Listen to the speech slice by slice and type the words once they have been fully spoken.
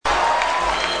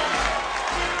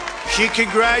She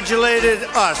congratulated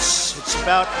us. It's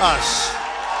about us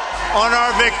on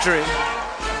our victory.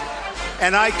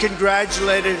 And I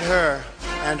congratulated her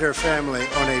and her family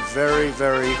on a very,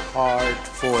 very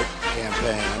hard-fought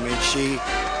campaign. I mean,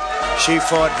 she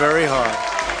fought very hard.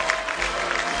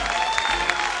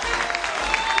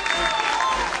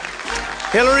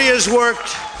 Hillary has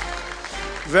worked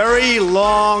very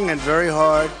long and very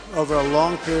hard over a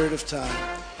long period of time,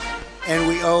 and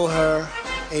we owe her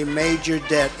a major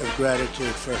debt of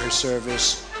gratitude for her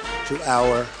service to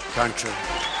our country.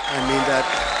 I mean that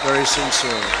very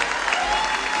sincerely.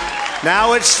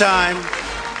 Now it's time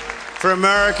for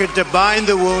America to bind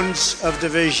the wounds of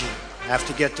division, have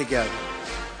to get together.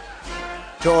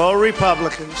 To all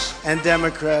Republicans and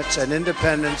Democrats and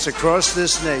independents across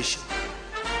this nation,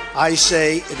 I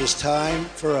say it is time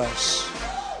for us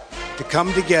to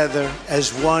come together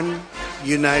as one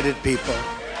united people.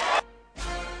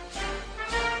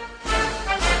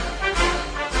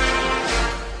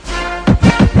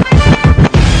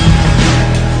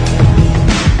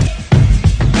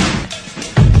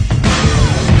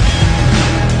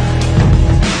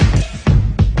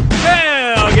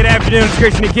 It's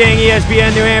Christian and King,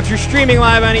 ESPN New Hampshire, streaming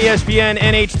live on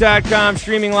ESPNNH.com,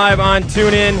 streaming live on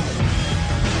TuneIn.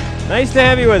 Nice to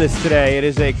have you with us today. It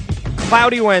is a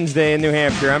cloudy Wednesday in New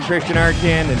Hampshire. I'm Christian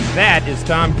Arcand, and that is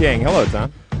Tom King. Hello,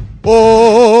 Tom.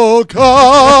 Oh,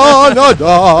 Canada,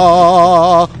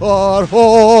 our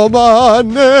home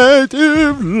and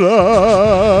native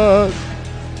land.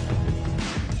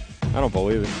 I don't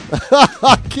believe it.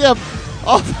 I can't.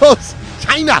 All those.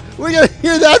 China. We're going to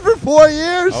hear that for 4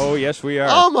 years? Oh, yes, we are.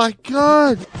 Oh, my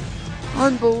God.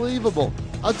 Unbelievable.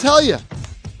 I'll tell you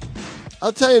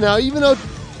now, even though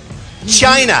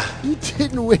China. You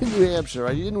didn't win New Hampshire,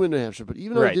 right? You didn't win New Hampshire, but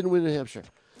even though you didn't win New Hampshire,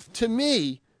 to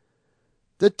me,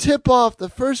 the tip-off, the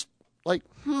first,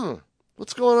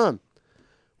 what's going on,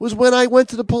 was when I went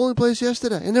to the polling place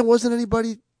yesterday, and there wasn't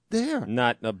anybody there.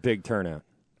 Not a big turnout.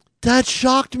 That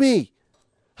shocked me.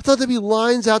 I thought there'd be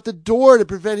lines out the door to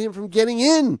prevent him from getting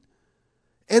in.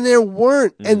 And there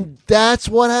weren't. And that's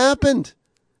what happened.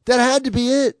 That had to be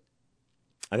it.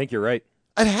 I think you're right.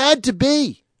 It had to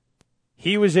be.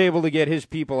 He was able to get his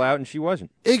people out, and she wasn't.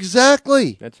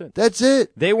 Exactly. That's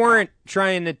it. They weren't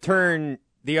trying to turn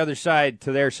the other side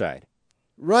to their side.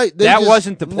 Right. That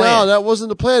wasn't the plan. No, that wasn't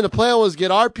the plan. The plan was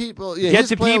get our people. Yeah, get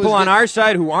the people on our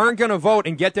side who aren't going to vote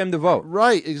and get them to vote.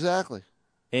 Right, exactly.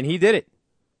 And he did it.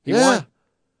 He won.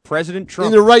 President Trump.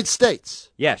 In the right states.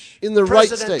 Yes. In the right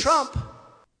states. President Trump.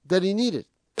 That he needed.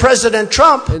 President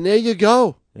Trump. And there you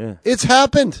go. Yeah. It's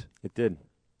happened. It did.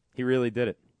 He really did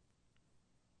it.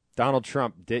 Donald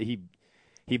Trump did.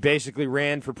 He basically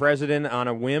ran for president on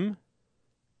a whim.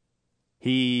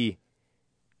 He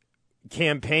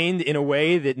campaigned in a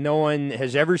way that no one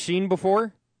has ever seen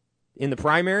before in the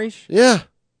primaries. Yeah.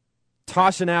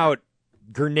 Tossing out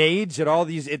grenades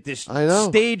at this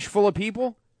stage full of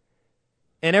people.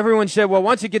 And everyone said, well,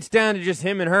 once it gets down to just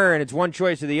him and her and it's one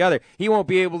choice or the other, he won't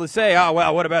be able to say, oh,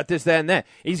 well, what about this, that, and that?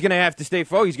 He's going to have to stay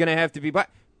focused. He's going to have to be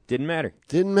black. Didn't matter.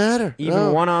 Didn't matter.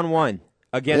 Even one-on-one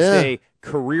against a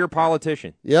career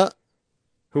politician. Yeah.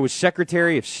 Who was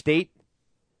Secretary of State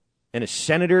and a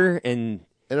senator and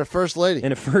a first lady.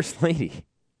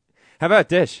 How about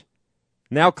this?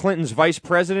 Now Clinton's vice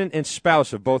president and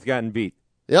spouse have both gotten beat.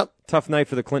 Yep. Tough night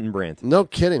for the Clinton brand. No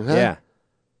kidding, huh? Yeah.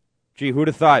 Gee, who'd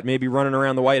have thought maybe running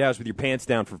around the White House with your pants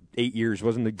down for 8 years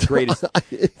wasn't the greatest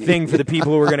thing for the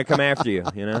people who were going to come after you,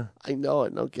 you know? I know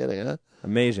it. No kidding, huh?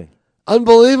 Amazing.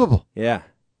 Unbelievable. Yeah.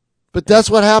 But that's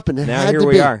what happened. It now had here to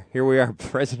we be. are. Here we are,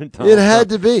 President Donald Trump. It had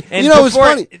to be. And it was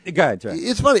funny. Go ahead, Joe.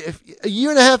 It's funny. A year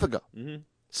and a half ago,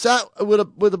 sat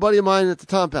with a buddy of mine at the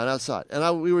compound outside,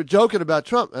 and we were joking about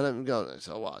Trump, and I'm going,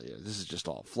 "Oh well, yeah, this is just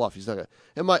all fluff. He's not gonna."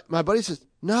 And my buddy says,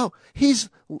 "No,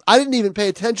 I didn't even pay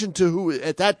attention to who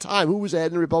at that time who was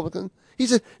ahead in the Republican." He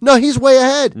said, "No, he's way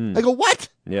ahead." I go, "What?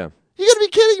 Yeah, you got to be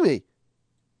kidding me!"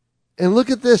 And look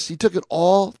at this. He took it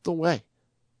all the way,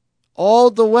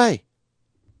 all the way.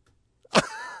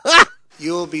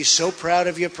 You will be so proud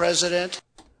of your president.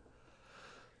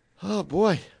 Oh,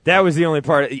 boy. That was the only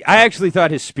part. I actually thought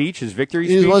his victory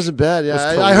speech. It wasn't bad. Yeah,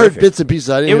 was I heard bits and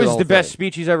pieces. I didn't It hear was the best thing.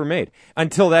 speech he's ever made.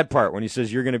 Until that part when he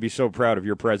says, you're going to be so proud of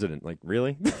your president. Like,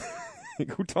 really?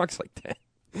 Who talks like that?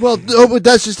 Well, no, but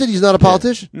that's just it. He's not a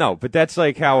politician. Yeah. No, but that's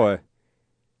like how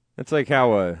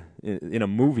in a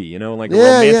movie, you know, like a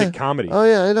romantic comedy. Oh,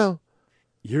 yeah, I know.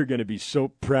 You're going to be so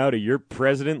proud of your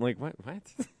president. Like, what?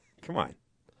 Come on.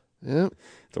 Yeah.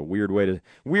 It's a weird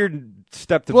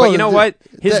step to. Well, but you know what?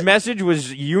 His message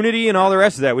was unity and all the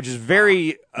rest of that, which is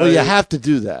very. Well, you have to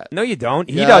do that. No, you don't.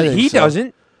 He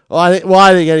doesn't. Well,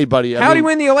 I think anybody. How did he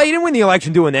win the election? He didn't win the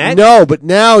election doing that. No, but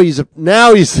now he's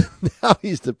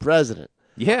the president.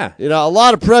 Yeah. You know, a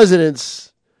lot of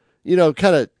presidents, you know,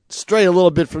 kind of stray a little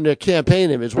bit from their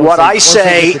campaign image. What I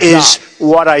say is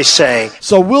what I say.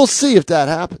 So we'll see if that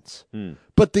happens.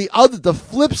 But the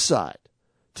flip side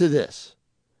to this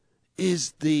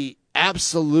is the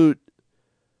absolute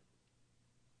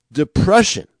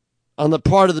depression on the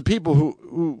part of the people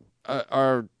who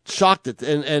are shocked at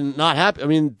and not happy. I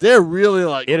mean, they're really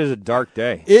like, it is a dark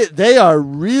day. They are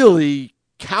really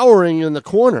cowering in the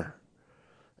corner,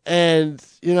 and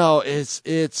you know,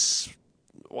 it's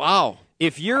wow.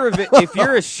 If you're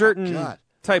a certain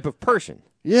type of person,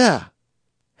 yeah,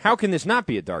 how can this not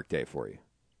be a dark day for you?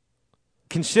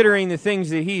 Considering the things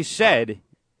that he said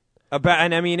about,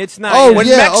 and I mean, it's not. When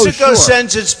Mexico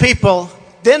sends its people,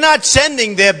 they're not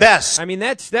sending their best. I mean,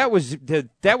 that was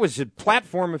a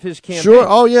platform of his campaign. Sure.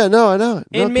 Oh yeah. No, I know.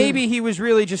 And maybe he was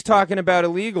really just talking about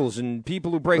illegals and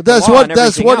people who break the law.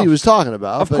 That's what he was talking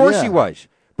about. Of course he was.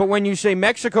 But when you say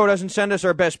Mexico doesn't send us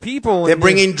our best people, they're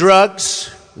bringing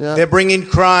drugs. Yeah. They're bringing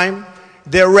crime.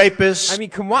 They're rapists. I mean,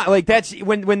 come on. Like that's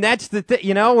when that's the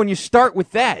you know, when you start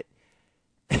with that.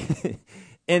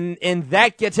 And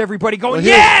that gets everybody going,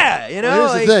 you know,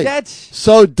 like that's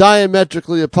so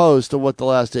diametrically opposed to what the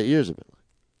last 8 years have been.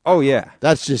 Oh, yeah.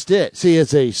 That's just it. See,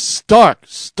 it's a stark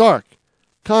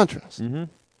contrast. Mm-hmm.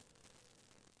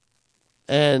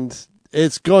 And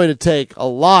it's going to take a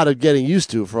lot of getting used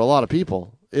to for a lot of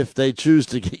people if they choose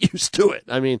to get used to it.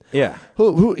 I mean, yeah.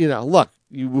 Who you know, look,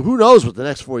 who knows what the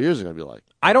next 4 years are going to be like.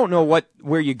 I don't know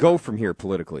where you go from here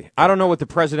politically. I don't know what the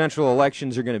presidential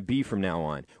elections are going to be from now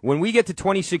on. When we get to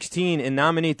 2016 and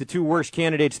nominate the two worst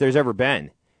candidates there's ever been,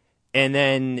 and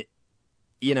then,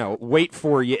 you know, wait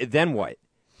for you, then what?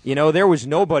 You know, there was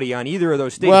nobody on either of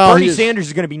those states. Well, Bernie Sanders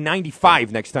is going to be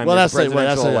 95 next time there's a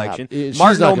presidential election.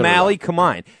 Martin O'Malley, come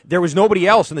on. There was nobody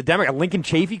else in the Democrat. Lincoln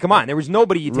Chafee, come on. There was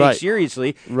nobody you take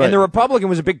seriously. Right. And the Republican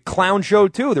was a big clown show,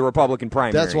 too, the Republican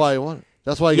primary. That's why he won it.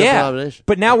 That's why he got the nomination.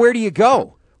 But now where do you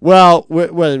go? Well,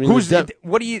 I mean,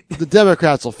 what do you? The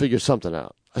Democrats will figure something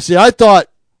out. See, I thought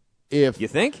if you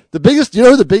think the biggest, you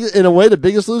know, the biggest in a way, the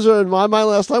biggest loser in my mind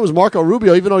last time was Marco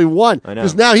Rubio, even though he won. I know.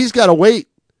 Because now he's got to wait.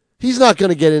 He's not going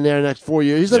to get in there in the next 4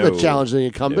 years. He's not going to challenge the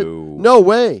incumbent. No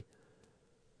way.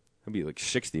 He'll be like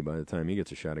 60 by the time he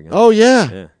gets a shot again. Oh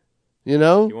yeah. You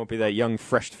know, he won't be that young,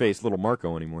 fresh-faced little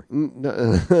Marco anymore.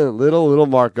 little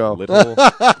Marco.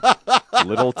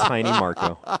 Little tiny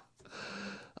Marco.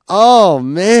 Oh,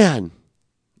 man.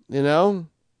 You know?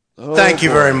 Oh, thank you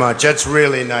very much. That's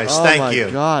really nice. Thank you. Oh,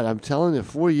 my God. I'm telling you,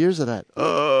 4 years of that.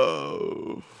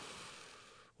 Oh.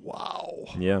 Wow.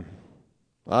 Yeah.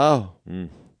 Wow.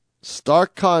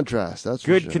 Stark contrast. That's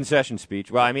good for sure. Concession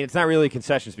speech. Well, I mean, it's not really a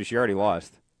concession speech. You already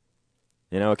lost.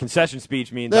 You know, a concession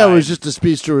speech means... That was just a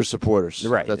speech to her supporters.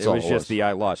 Right. That's it all was just the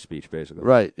I lost speech, basically.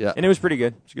 Right, yeah. And it was pretty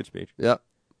good. It's a good speech. Yep.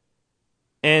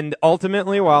 And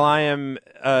ultimately, while I am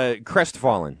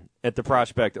crestfallen at the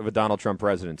prospect of a Donald Trump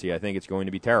presidency, I think it's going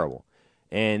to be terrible.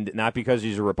 And not because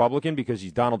he's a Republican, because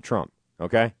he's Donald Trump,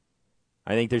 okay?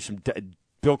 I think there's some...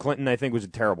 Bill Clinton, I think, was a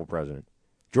terrible president.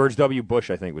 George W. Bush,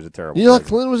 I think, was a terrible president. You thought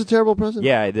Clinton was a terrible president?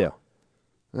 Yeah, I do.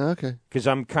 Okay. Because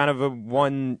I'm kind of a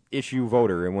one-issue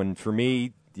voter, and when, for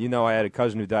me... You know, I had a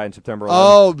cousin who died in September 11th.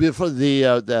 Oh, before the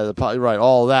right,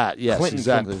 all that, yes, Clinton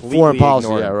exactly. Foreign policy,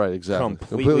 ignored, yeah, right, exactly.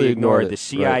 Completely ignored the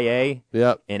CIA, right.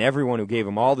 Yep. and everyone who gave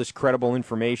him all this credible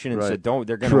information and said, "Don't,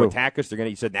 they're going to attack us."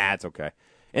 He said, "Nah, it's okay."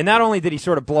 And not only did he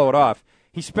sort of blow it off,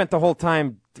 he spent the whole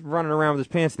time running around with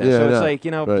his pants down. So it's like,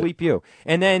 you know, bleep you.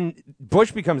 And then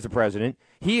Bush becomes the president.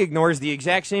 He ignores the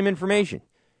exact same information.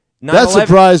 That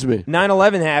surprised me.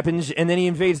 9/11 happens, and then he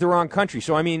invades the wrong country.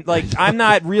 So I mean, like, I'm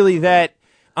not really that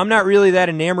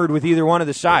enamored with either one of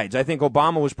the sides. I think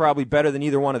Obama was probably better than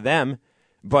either one of them.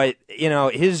 But, you know,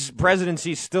 his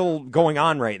presidency is still going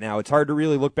on right now. It's hard to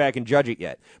really look back and judge it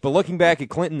yet. But looking back at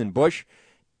Clinton and Bush,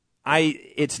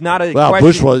 it's not a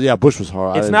question. Bush was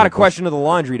hard. It's not a question of the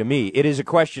laundry to me. It is a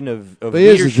question of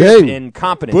leadership and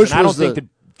competence. And I don't think that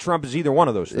Trump is either one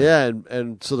of those things. Yeah,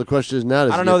 and so the question is now,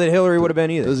 I don't know that Hillary would have been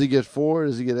either. Does he get 4?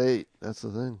 Does he get 8? That's the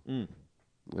thing. You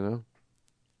know?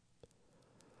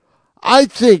 I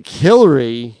think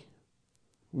Hillary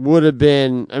would have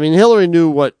been. I mean, Hillary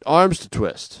knew what arms to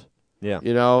twist. Yeah,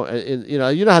 you know, and you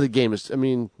know how the game is. I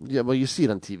mean, yeah, well, you see it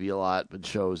on TV a lot, but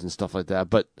shows and stuff like that.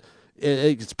 But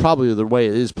it's probably the way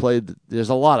it is played. There's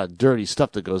a lot of dirty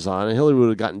stuff that goes on, and Hillary would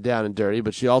have gotten down and dirty,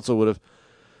 but she also would have,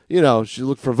 you know, she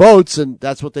looked for votes, and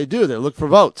that's what they do. They look for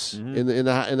votes in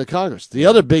the Congress. The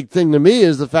other big thing to me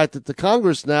is the fact that the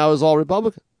Congress now is all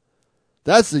Republican.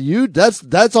 That's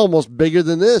almost bigger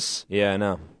than this. Yeah, I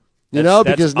know.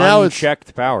 Because now it's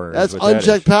unchecked power. That's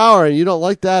unchecked power, and you don't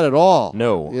like that at all.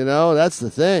 No. That's the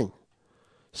thing.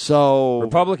 So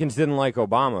Republicans didn't like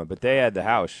Obama, but they had the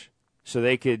House, so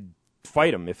they could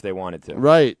fight him if they wanted to.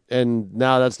 Right, and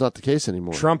now that's not the case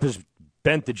anymore. Trump has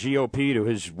bent the GOP to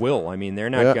his will. I mean, they're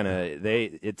not gonna.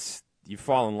 You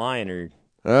fall in line, or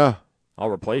I'll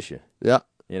replace you. Yeah,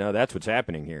 that's what's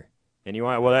happening here. And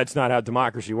that's not how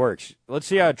democracy works. Let's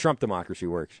see how Trump democracy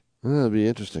works. That'll be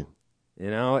interesting.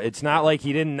 It's not like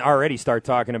he didn't already start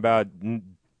talking about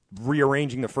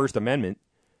rearranging the First Amendment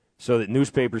so that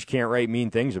newspapers can't write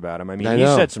mean things about him. I mean, he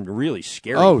said some really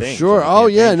scary things. Oh, sure. Oh,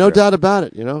 yeah, no doubt about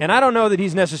it, And I don't know that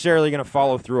he's necessarily going to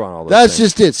follow through on all those That's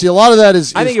things. just it. See, a lot of that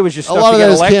is I think it was just a lot of that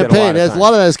is campaign. A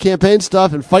lot of that is campaign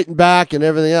stuff and fighting back and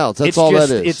everything else. That's all that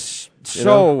is. It's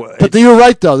so. But you're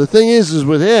right, though. The thing is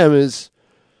with him is,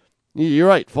 you're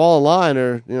right. Fall in line,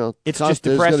 or it's just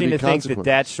depressing to think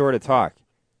that sort of talk.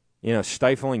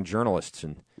 Stifling journalists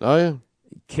and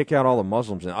kick out all the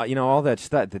Muslims and all that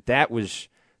stuff.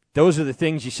 Those are the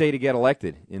things you say to get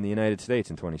elected in the United States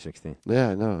in 2016. Yeah,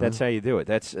 I know. That's how you do it.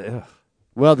 That's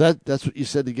well, that's what you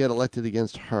said to get elected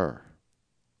against her.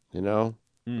 And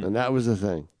that was the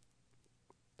thing.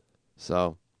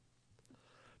 So,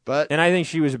 and I think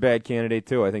she was a bad candidate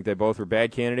too. I think they both were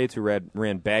bad candidates who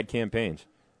ran bad campaigns.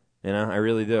 I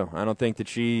really do. I don't think that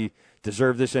she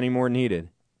deserved this any more than he did.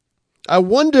 I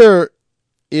wonder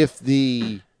if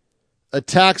the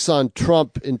attacks on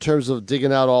Trump in terms of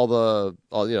digging out all the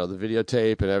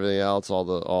videotape and everything else, all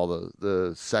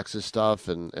the sexist stuff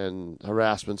and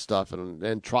harassment stuff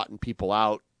and trotting people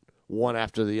out one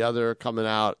after the other, coming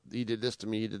out, he did this to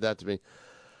me, he did that to me.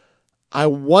 I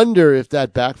wonder if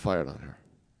that backfired on her.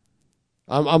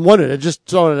 I'm wondering, just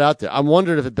throwing it out there. I'm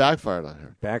wondering if it backfired on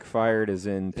her. Backfired as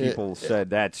in people said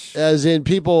that's... As in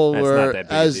people that's were... not that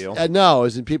big a deal. No,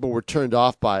 as in people were turned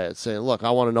off by it, saying, look,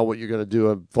 I want to know what you're going to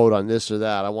do and vote on this or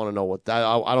that. I want to know what that...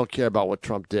 I don't care about what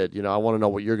Trump did. I want to know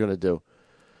what you're going to do.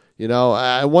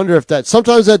 I wonder if that...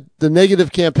 Sometimes the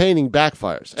negative campaigning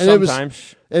backfires. And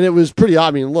sometimes. It was pretty...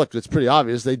 I mean, look, it's pretty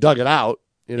obvious. They dug it out,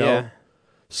 Yeah.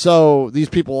 So these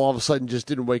people all of a sudden just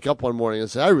didn't wake up one morning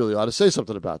and say, I really ought to say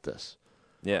something about this.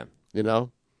 Yeah. There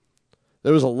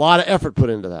was a lot of effort put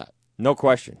into that. No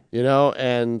question.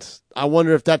 And I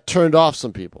wonder if that turned off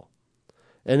some people.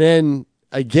 And then,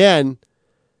 again,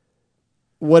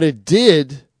 what it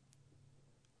did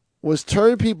was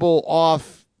turn people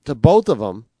off to both of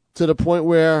them to the point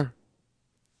where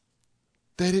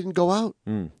they didn't go out.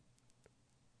 Mm.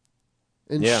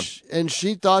 And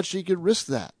she thought she could risk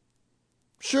that.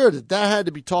 Sure, that had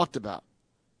to be talked about.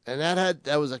 And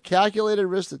that was a calculated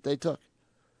risk that they took.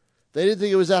 They didn't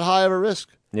think it was that high of a risk.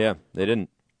 Yeah, they didn't.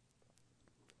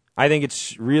 I think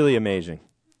it's really amazing.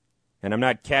 And I'm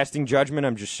not casting judgment.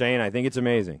 I'm just saying I think it's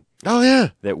amazing. Oh,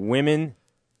 yeah. That women,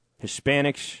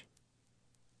 Hispanics,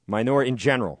 minority in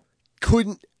general,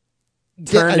 couldn't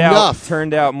get enough.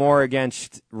 Turned out more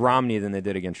against Romney than they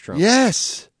did against Trump.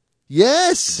 Yes.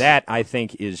 That, I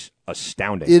think, is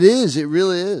astounding. It is. It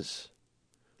really is.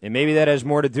 And maybe that has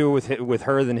more to do with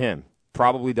her than him.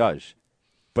 Probably does.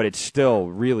 But it's still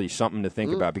really something to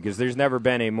think about because there's never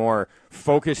been a more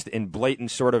focused and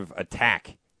blatant sort of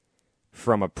attack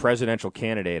from a presidential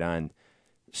candidate on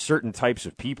certain types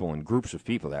of people and groups of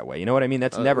people that way. You know what I mean?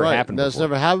 That's never happened before. That's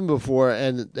never happened before,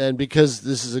 and because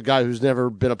this is a guy who's never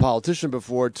been a politician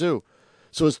before, too.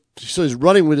 So he's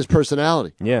running with his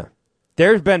personality. Yeah.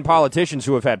 There's been politicians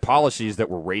who have had policies that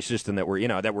were racist and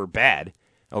that were bad,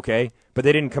 okay? But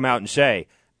they didn't come out and say,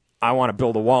 I want to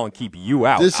build a wall and keep you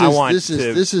out. This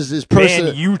is his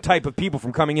ban you type of people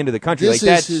from coming into the country. This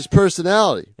is his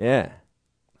personality. Yeah.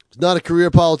 He's not a career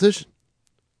politician.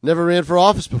 Never ran for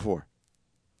office before.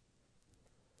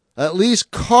 At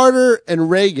least Carter and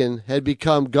Reagan had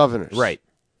become governors. Right.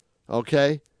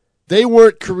 Okay? They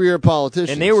weren't career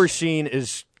politicians. And they were seen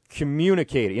as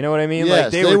communicators. You know what I mean? Yes,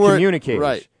 like they were communicators.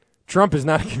 Right. Trump is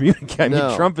not a communicator. I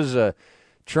mean, Trump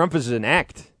is an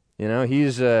act.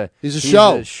 He's a show. He's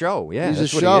a show, yeah. He's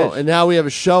that's a show. What he is. And now we have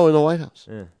a show in the White House.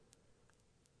 Yeah.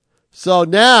 So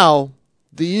now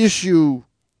the issue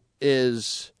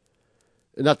is,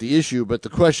 not the issue, but the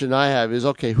question I have is,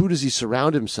 okay, who does he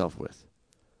surround himself with?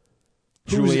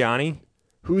 Giuliani?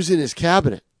 Who's in his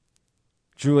cabinet?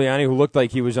 Giuliani, who looked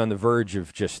like he was on the verge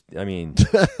of just, I mean,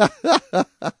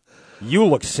 you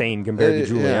look sane compared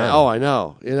to Giuliani. Yeah. Oh, I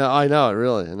know. I know it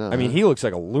really. I know. I mean, he looks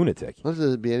like a lunatic. What if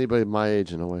there'd be anybody my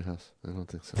age in the White House? I don't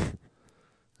think so.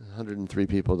 103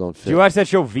 people don't fit. Did you watch that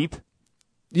show Veep?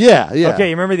 Yeah. Okay,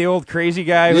 you remember the old crazy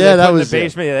guy? Yeah, that was in the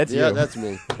basement. Yeah, that's you. Yeah, that's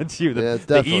me. That's you.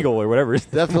 The eagle or whatever.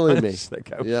 Definitely me. That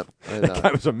guy. Yep. I know. That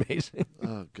guy was amazing.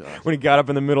 Oh God. When he got up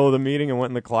in the middle of the meeting and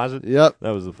went in the closet. Yep.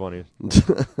 That was the funniest.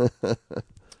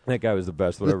 That guy was the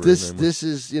best. Whatever. But this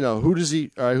is who does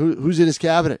he? All right, who's in his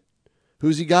cabinet?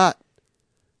 Who's he got?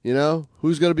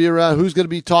 Who's going to be around? Who's going to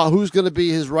be taught? Who's going to be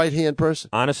his right-hand person?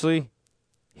 Honestly,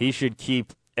 he should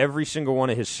keep every single one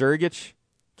of his surrogates,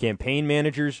 campaign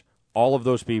managers, all of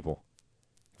those people.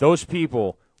 Those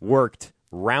people worked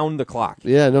round the clock.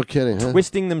 Yeah, no kidding. Huh?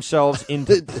 Twisting themselves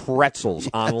into pretzels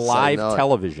on live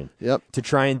television to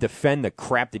try and defend the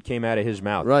crap that came out of his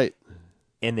mouth. Right.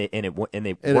 And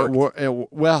they worked.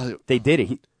 Well, they did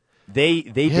it. They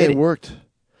did it. It worked.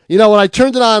 When I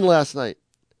turned it on last night,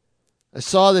 I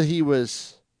saw that he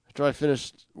was, after I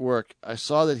finished work, I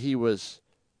saw that he was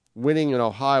winning in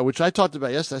Ohio, which I talked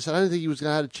about yesterday. I said I didn't think he was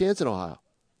going to have a chance in Ohio.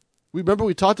 Remember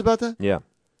we talked about that? Yeah.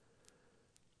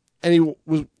 And he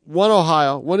winning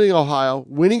Ohio,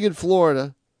 winning in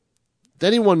Florida.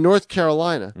 Then he won North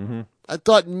Carolina. Mm-hmm. I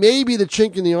thought maybe the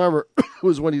chink in the armor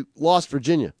was when he lost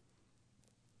Virginia.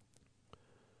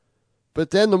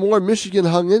 But then the more Michigan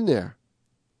hung in there.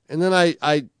 And then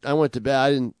I went to bed.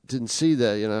 I didn't see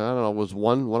the, I don't know, it was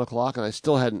 1 o'clock, and they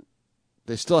still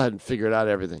hadn't figured out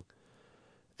everything.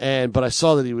 But I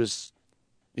saw that he was,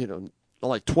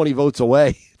 like 20 votes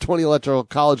away, 20 electoral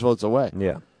college votes away.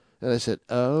 Yeah. And I said,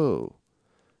 oh.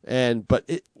 But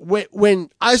when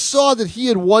I saw that he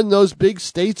had won those big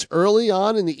states early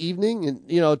on in the evening,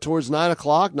 and towards 9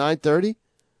 o'clock, 9:30,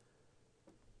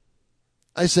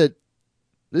 I said,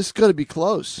 this is going to be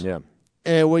close. Yeah.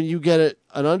 And when you get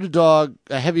an underdog,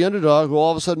 a heavy underdog, who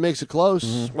all of a sudden makes it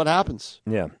close, what happens?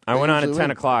 Yeah. I went on at 10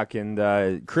 o'clock,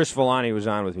 and Chris Villani was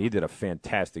on with me. He did a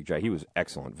fantastic job. He was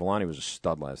excellent. Villani was a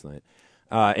stud last night.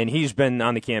 And he's been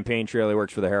on the campaign trail. He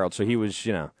works for the Herald. So he was,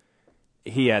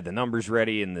 he had the numbers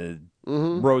ready and the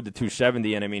road to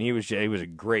 270. And, I mean, he was a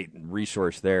great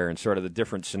resource there and sort of the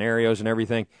different scenarios and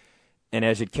everything. And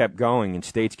as it kept going and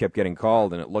states kept getting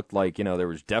called, and it looked like, there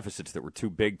was deficits that were too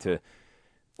big to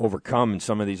overcome in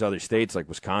some of these other states like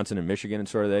Wisconsin and Michigan and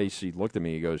sort of that. He looked at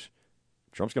me. He goes,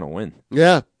 Trump's going to win.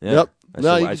 Yeah. Yep.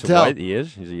 I said, what? He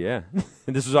is? He said, yeah.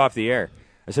 And this was off the air.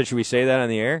 I said, should we say that on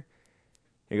the air?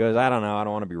 He goes, I don't know. I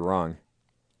don't want to be wrong.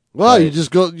 Well, you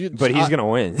just go. But he's going to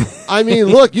win. I mean,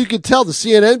 look, you could tell the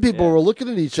CNN people were looking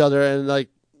at each other and like,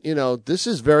 this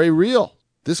is very real.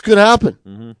 This could happen.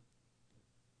 Mm-hmm.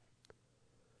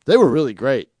 They were really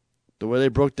great. The way they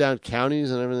broke down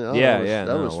counties and everything.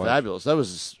 That was fabulous. That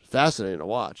was fascinating to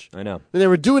watch. I know. And they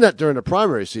were doing that during the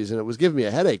primary season. It was giving me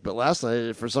a headache, but last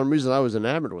night, for some reason, I was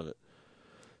enamored with it.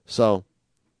 So,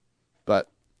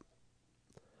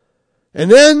 and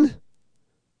then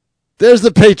there's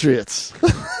the Patriots.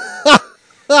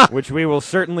 Which we will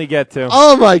certainly get to.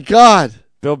 Oh, my God.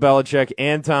 Bill Belichick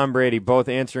and Tom Brady both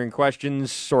answering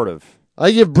questions, sort of.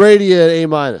 I give Brady an A-.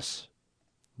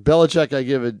 Belichick, I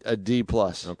give a D+.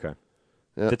 Okay.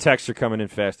 Yep. The texts are coming in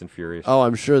fast and furious. Oh,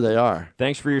 I'm sure they are.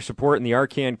 Thanks for your support in the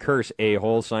Arcand curse,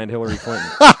 a-hole, signed Hillary Clinton.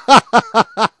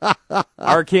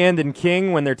 Arcand and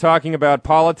King, when they're talking about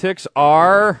politics,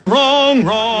 are... Wrong.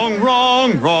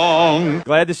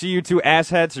 Glad to see you two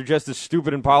asshats are just as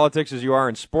stupid in politics as you are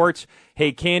in sports.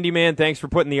 Hey, Candyman, thanks for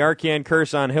putting the Arcand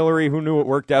curse on Hillary. Who knew it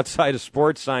worked outside of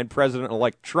sports? Signed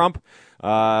President-elect Trump.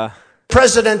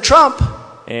 President Trump...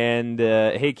 And,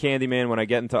 hey, Candyman, when I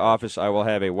get into office, I will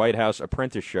have a White House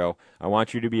apprentice show. I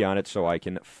want you to be on it so I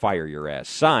can fire your ass.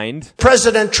 Signed,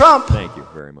 President Trump. Thank you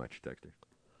very much, Dexter.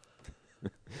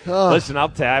 Listen,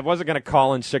 I wasn't going to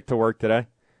call in sick to work today.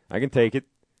 I can take it.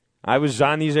 I was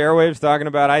on these airwaves talking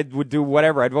about I would do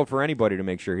whatever. I'd vote for anybody to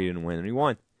make sure he didn't win, and he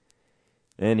won.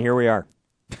 And here we are.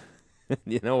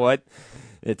 You know what?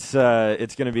 It's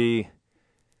going to be,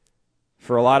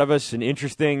 for a lot of us, an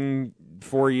interesting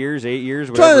 4 years, 8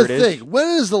 years, whatever it is. Think. When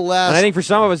is the last? And I think for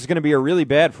some of us, it's going to be a really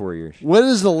bad 4 years. When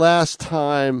is the last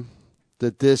time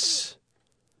that this?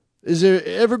 Is there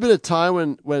ever been a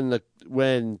time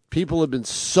when people have been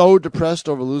so depressed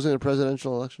over losing a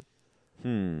presidential election?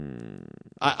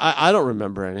 I don't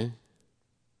remember any.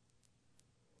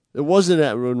 It wasn't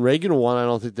when Reagan won. I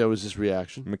don't think there was this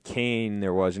reaction. McCain,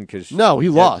 there wasn't because he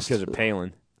lost because of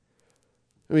Palin.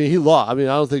 I mean, he lost. I mean,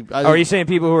 I don't think. Are you saying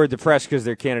people who are depressed because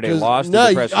their candidate lost? No,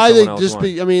 I think just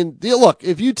won? I mean, look.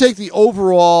 If you take the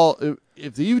overall,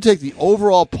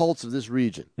 pulse of this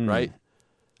region, right?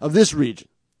 Of this region,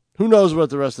 who knows what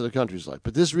the rest of the country's like?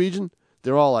 But this region,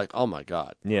 they're all like, "Oh my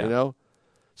God!" Yeah.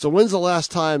 So when's the last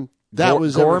time that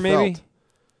was Gore, ever maybe? felt?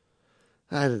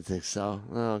 I didn't think so.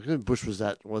 No, Bush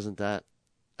wasn't that.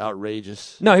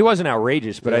 outrageous. No, he wasn't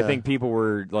outrageous, but I think people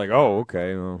were like, "Oh,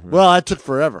 okay." Well, that took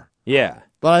forever. Yeah,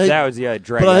 but I think that was dragged.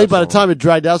 But I think by the long. time it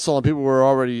dragged out so long, people were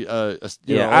already. I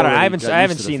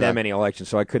haven't seen that many elections,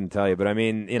 so I couldn't tell you. But I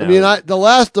mean,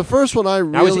 the first one I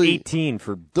was 18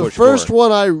 for the Bush first Gore.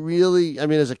 one I really,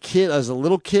 as a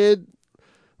little kid,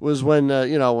 was when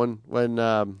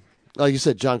like you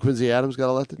said, John Quincy Adams got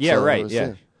elected. Yeah, so right.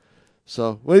 Yeah.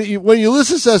 So when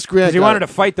Ulysses S. Grant, he wanted to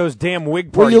fight those damn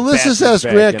Whig Party. When Ulysses S.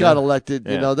 Grant got back, elected,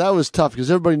 that was tough because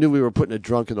everybody knew we were putting a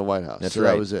drunk in the White House. That's so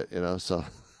right. That was it. So.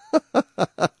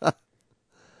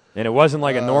 And it wasn't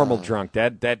like a normal drunk.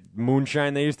 That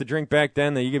moonshine they used to drink back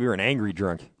then, you were an angry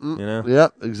drunk.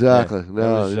 Yep, exactly.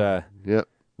 Yeah, yep.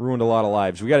 Ruined a lot of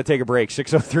lives. We got to take a break.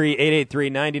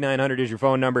 603-883-9900 is your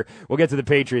phone number. We'll get to the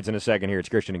Patriots in a second here. It's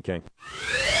Christian and King.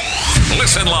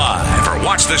 Listen live or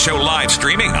watch the show live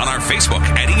streaming on our Facebook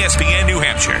at ESPN New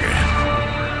Hampshire.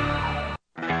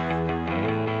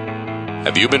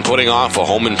 Have you been putting off a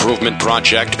home improvement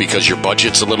project because your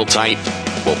budget's a little tight?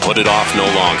 Well, put it off no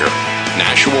longer.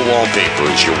 Nashua Wallpaper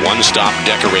is your one-stop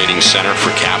decorating center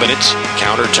for cabinets,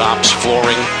 countertops,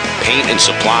 flooring, paint and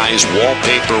supplies,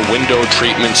 wallpaper, window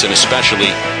treatments, and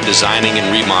especially designing and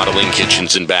remodeling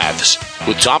kitchens and baths.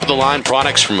 With top-of-the-line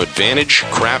products from Advantage,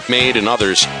 Craft-Made, and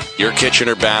others, your kitchen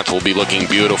or bath will be looking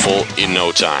beautiful in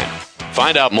no time.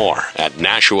 Find out more at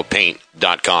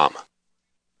NashuaPaint.com.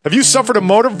 Have you suffered a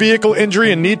motor vehicle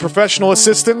injury and need professional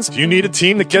assistance? Do you need a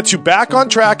team that gets you back on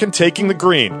track and taking the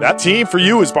green? That team for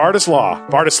you is Bardis Law.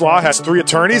 Bardis Law has 3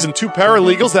 attorneys and 2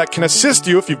 paralegals that can assist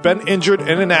you if you've been injured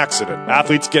in an accident.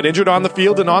 Athletes get injured on the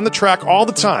field and on the track all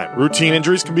the time. Routine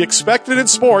injuries can be expected in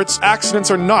sports. Accidents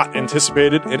are not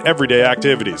anticipated in everyday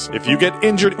activities. If you get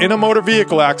injured in a motor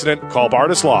vehicle accident, call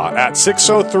Bardis Law at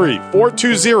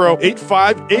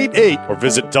 603-420-8588 or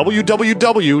visit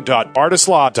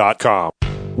www.bardislaw.com.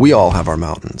 We all have our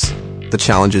mountains, the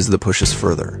challenges that push us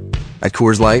further. At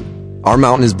Coors Light, our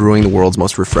mountain is brewing the world's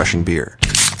most refreshing beer.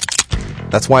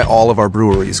 That's why all of our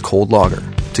breweries cold lager,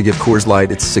 to give Coors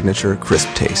Light its signature crisp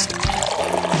taste.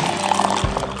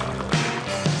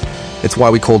 It's why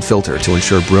we cold filter to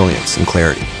ensure brilliance and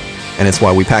clarity. And it's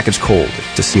why we package cold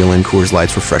to seal in Coors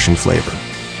Light's refreshing flavor.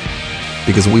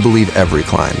 Because we believe every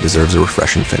climb deserves a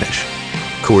refreshing finish.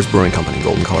 Coors Brewing Company,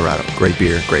 Golden, Colorado. Great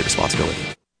beer, great responsibility.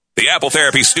 The Apple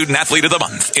Therapy Student Athlete of the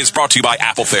Month is brought to you by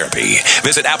Apple Therapy.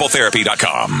 Visit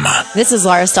appletherapy.com. This is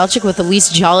Laura Stelchik with Elise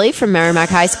Jolly from Merrimack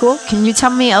High School. Can you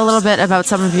tell me a little bit about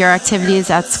some of your activities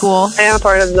at school? I am a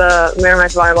part of the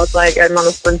Merrimack Volleyball Flag. I'm on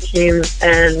the swim team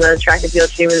and the track and field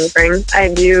team in the spring.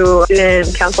 I do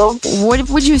student council. What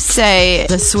would you say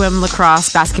the swim,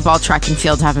 lacrosse, basketball, track and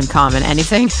field have in common?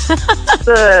 Anything?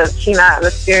 The team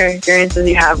atmosphere, experiences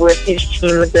you have with each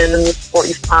team within the sport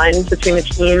you find between the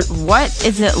team. What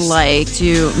is it like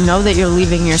to know that you're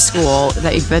leaving your school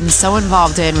that you've been so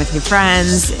involved in with your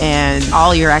friends and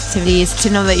all your activities,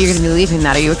 to know that you're going to be leaving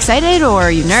that? Are you excited or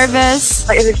are you nervous?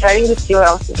 It's exciting to see what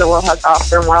else the world has to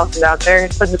offer and what else is out there.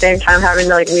 But at the same time, having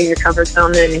to leave your comfort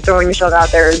zone and throwing yourself out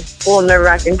there is a little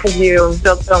nerve-wracking because you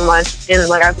built so much.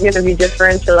 And I think to be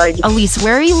different to Elise,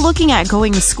 where are you looking at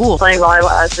going to school? Playing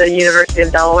volleyball at the University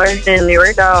of Delaware in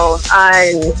Newark. So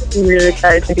I'm really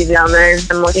excited to be down there.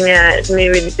 I'm looking at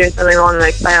maybe doing something along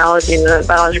biology and the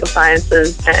biological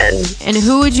sciences. And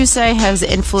who would you say has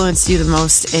influenced you the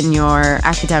most in your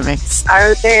academics? I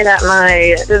would say that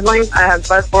my siblings, I have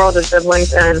 4 older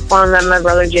siblings, and one of them, my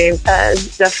brother James,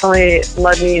 has definitely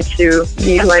led me to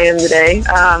be who I am today.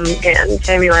 And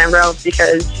Tammy Lambro,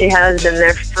 because she has been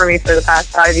there for me for the past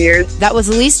 5 years. That was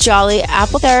Elise Jolly,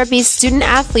 Apple Therapy's Student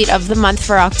Athlete of the Month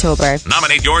for October.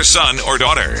 Nominate your son or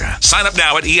daughter. Sign up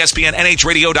now at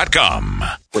ESPNNHradio.com.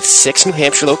 With 6 New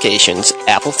Hampshire locations,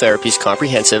 Apple Therapy's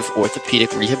comprehensive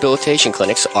orthopedic rehabilitation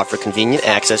clinics offer convenient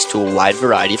access to a wide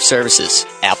variety of services.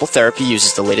 Apple Therapy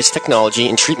uses the latest technology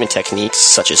and treatment techniques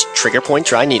such as trigger point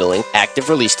dry needling, active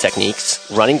release techniques,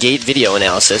 running gait video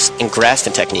analysis, and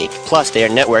Graston technique. Plus, they are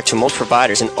networked to most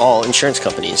providers and all insurance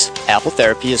companies. Apple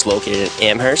Therapy is located in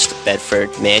Amherst, Bedford,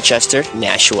 Manchester,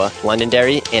 Nashua,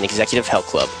 Londonderry, and Executive Health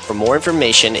Club. For more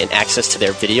information and access to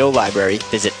their video library,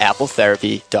 visit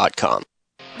appletherapy.com.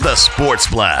 The Sports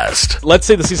Blast. Let's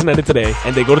say the season ended today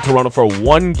and they go to Toronto for a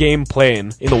 1-game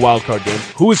play-in in the wildcard game.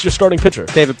 Who is your starting pitcher?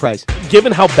 David Price.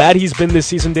 Given how bad he's been this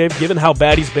season, Dave, given how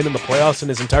bad he's been in the playoffs in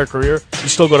his entire career, you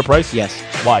still go to Price? Yes.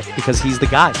 Why? Because he's the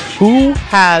guy. Who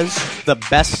has the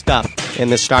best stuff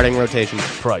in the starting rotation?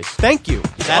 Price. Thank you.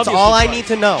 That's Obviously all I Price. need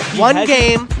to know. One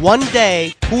game, one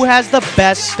day, who has the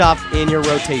best stuff in your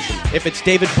rotation? If it's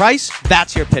David Price,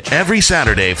 that's your pitcher. Every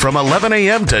Saturday from 11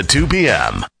 a.m. to 2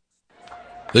 p.m.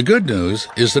 The good news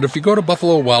is that if you go to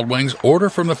Buffalo Wild Wings, order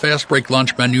from the Fast Break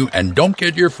lunch menu, and don't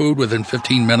get your food within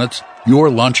 15 minutes, your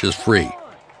lunch is free.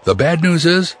 The bad news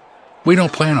is, we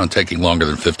don't plan on taking longer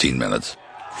than 15 minutes.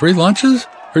 Free lunches?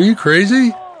 Are you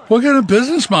crazy? What kind of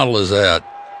business model is that?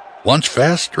 Lunch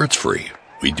fast or it's free.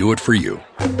 We do it for you.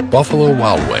 Buffalo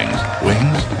Wild Wings.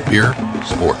 Wings, beer,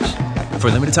 sports. For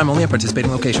a limited time only at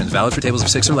participating locations. Valid for tables of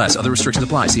 6 or less. Other restrictions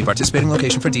apply. See participating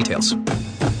location for details.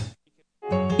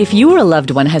 If you or a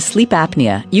loved one has sleep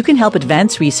apnea, you can help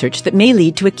advance research that may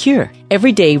lead to a cure.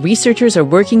 Every day, researchers are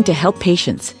working to help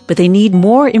patients, but they need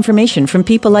more information from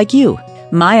people like you.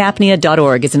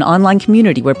 MyApnea.org is an online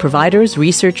community where providers,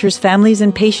 researchers, families,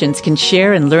 and patients can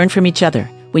share and learn from each other.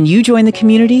 When you join the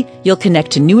community, you'll connect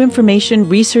to new information,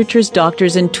 researchers,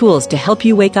 doctors, and tools to help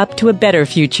you wake up to a better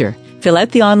future. Fill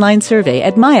out the online survey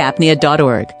at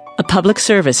myapnea.org, a public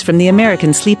service from the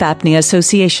American Sleep Apnea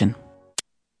Association.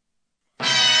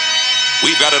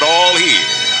 We've got it all here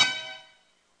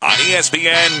on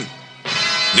ESPN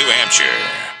New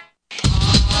Hampshire.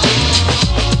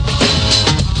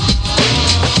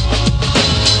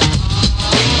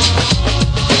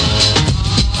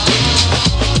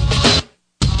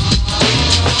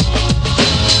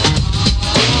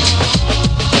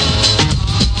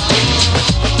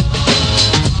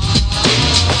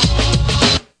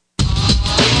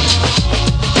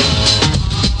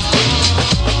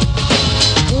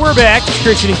 We're back. It's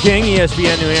Christian and King,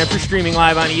 ESPN New Hampshire, streaming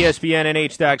live on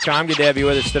ESPNNH.com. Good to have you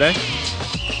with us today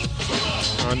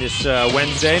on this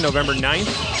Wednesday, November 9th,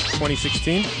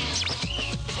 2016.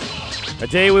 A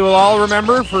day we will all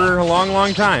remember for a long,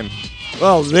 long time.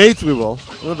 Well, the 8th we will.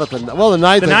 What about the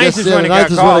 9th? The 9th is when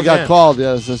it got called.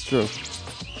 Yes, that's true.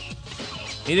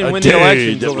 He didn't win the election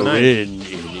until the 9th.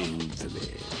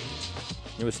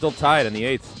 It was still tied on the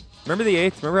 8th. Remember the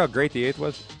 8th? Remember how great the 8th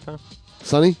was, Tom?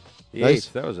 Sunny? The nice.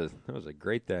 8th, that was a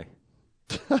great day.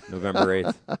 November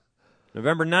 8th.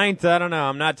 November 9th, I don't know.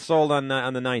 I'm not sold on the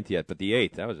 9th yet, but the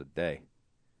 8th, that was a day.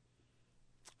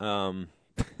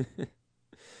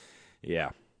 Yeah.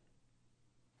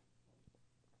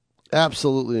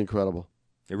 Absolutely incredible.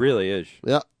 It really is.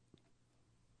 Yeah.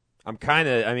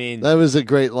 That was a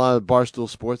great line of Barstool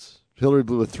Sports. Hillary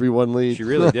blew a 3-1 lead. She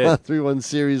really did. 3-1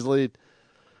 series lead.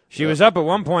 She was up at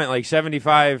one point like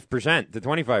 75% to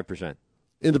 25%.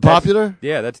 In the popular?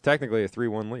 That's technically a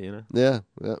 3-1 lead, you know? Yeah.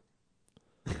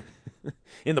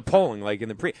 In the polling, like in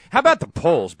the pre. How about the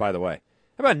polls, by the way?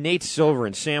 How about Nate Silver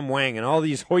and Sam Wang and all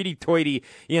these hoity-toity,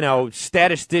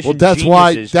 statistician Well,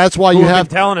 that's why you have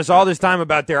been telling us all this time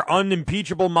about their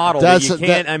unimpeachable model.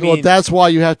 That's why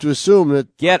you have to assume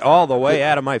that. Get all the way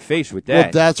out of my face with that.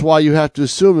 Well, that's why you have to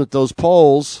assume that those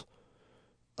polls,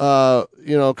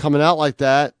 coming out like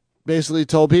that, basically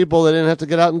told people they didn't have to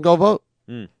get out and go vote.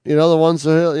 The ones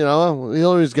that,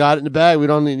 Hillary's got it in the bag. We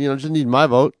don't need, just need my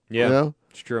vote. Yeah,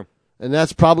 it's true. And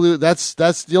that's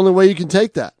the only way you can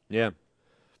take that. Yeah.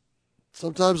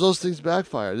 Sometimes those things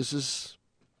backfire. This is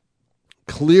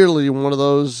clearly one of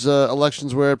those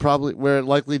elections where it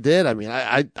likely did. I mean,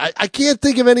 I can't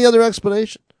think of any other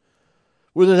explanation.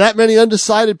 Were there that many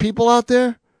undecided people out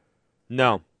there?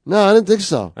 No, I didn't think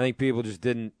so. I think people just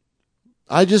didn't.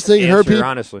 I just think answer, her people.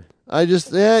 Honestly,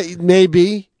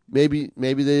 maybe they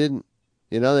didn't.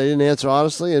 They didn't answer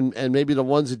honestly, and maybe the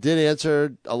ones that did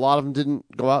answer, a lot of them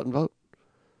didn't go out and vote.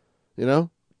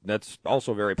 That's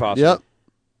also very possible. Yep.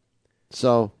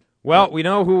 So. Well, we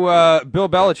know who Bill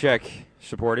Belichick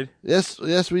supported.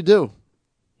 Yes, we do.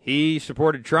 He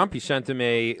supported Trump. He sent him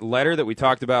a letter that we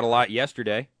talked about a lot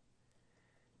yesterday.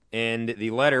 And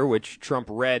the letter, which Trump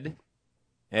read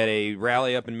at a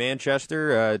rally up in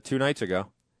Manchester 2 nights ago,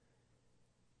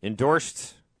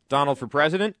 endorsed Donald for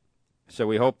president. So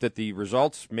we hope that the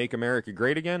results make America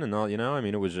great again. And all, it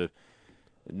was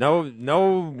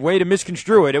no way to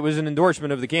misconstrue it. It was an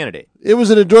endorsement of the candidate. It was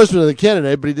an endorsement of the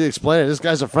candidate, but he did explain it. This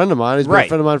guy's a friend of mine. He's been a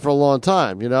friend of mine for a long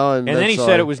time, And then he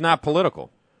said it was not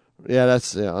political. Yeah,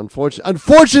 that's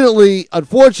unfortunately,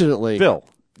 Phil.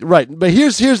 Right, but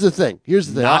here's the thing.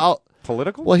 Not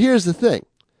political? Well, here's the thing.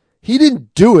 He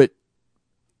didn't do it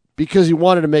because he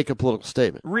wanted to make a political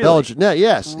statement. Really?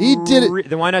 Yes, he did it.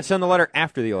 Then why not send the letter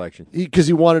after the election? Because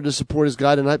he wanted to support his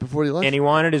guy the night before the election. And he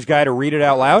wanted his guy to read it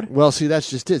out loud? Well, see, that's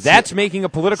just it. That's making a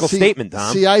political statement,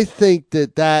 Tom. See, I think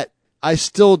that I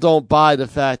still don't buy the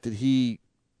fact that he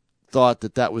thought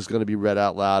that was going to be read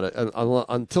out loud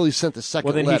until he sent the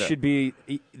second letter. Well, then he should be.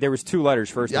 There was 2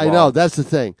 letters, first of all. I know, that's the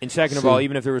thing. And second of all,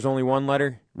 even if there was only 1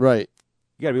 letter. Right.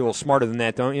 You got to be a little smarter than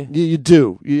that, don't you? You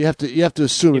do. You have to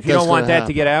assume if you don't want that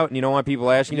to get out and you don't want people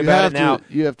asking about it now.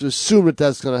 You have to assume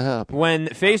that's going to happen. When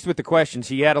faced with the questions,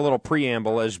 he had a little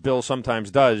preamble, as Bill sometimes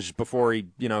does, before he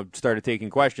started taking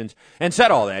questions, and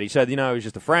said all that. He said, he was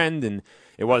just a friend, and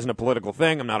it wasn't a political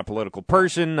thing. I'm not a political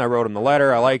person. I wrote him the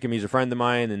letter. I like him. He's a friend of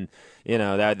mine, and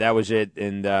that was it.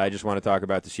 And I just want to talk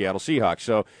about the Seattle Seahawks.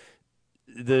 So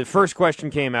the first question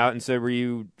came out and said, were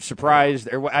you surprised?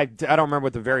 Or I don't remember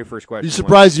what the very first question was. You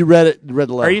surprised you read the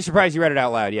letter? Are you surprised you read it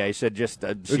out loud? Yeah, he said just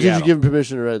Seattle. Or did you give him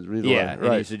permission to read the letter? Yeah,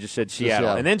 right. He just said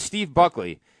Seattle. And then Steve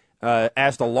Buckley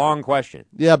asked a long question.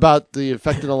 Yeah, about the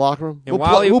effect in the locker room. And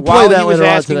while he was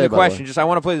asking the question, I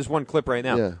want to play this one clip right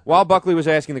now. Yeah. While Buckley was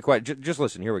asking the question, just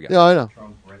listen. Here we go. Yeah, I know.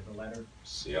 Trump read the letter.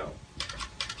 Seattle.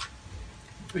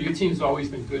 But your team's always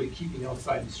been good at keeping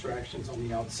outside distractions on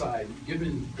the outside.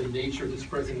 Given the nature of this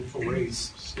presidential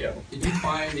race, Seattle. Did you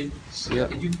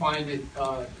find it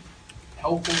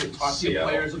helpful to talk to your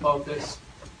players about this?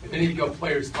 If any of your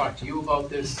players talk to you about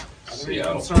this, are there any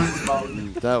concerns about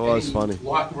that was funny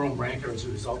locker room rancor as a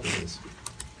result of this?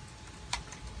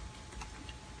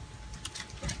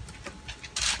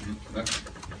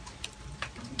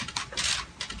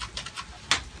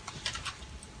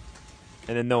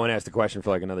 And then no one asked the question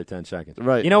for like another 10 seconds.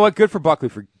 Right. You know what? Good for Buckley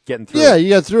for getting through. Yeah, you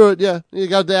got through it. Yeah, you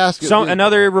got to ask it.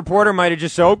 Another reporter might have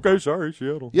just said, "Okay, sorry,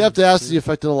 Seattle." You have to ask the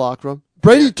effect in the locker room.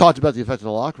 Brady talked about the effect in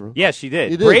the locker room. Yes, he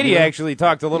did. Brady actually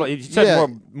talked a little. He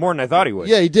said more than I thought he would.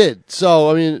 Yeah, he did.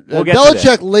 So I mean,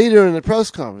 Belichick later in the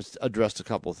press conference addressed a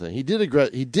couple of things.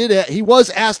 He was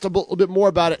asked a little bit more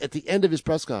about it at the end of his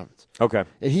press conference. Okay.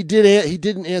 And he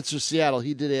didn't answer Seattle.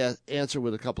 He did answer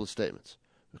with a couple of statements,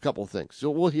 a couple of things. So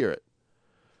we'll hear it.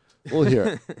 We'll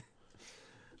hear it.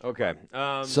 Okay.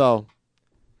 So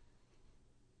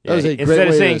that was a great instead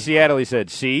of way saying Seattle, he said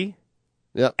 "C."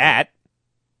 Yep. At.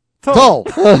 Tull.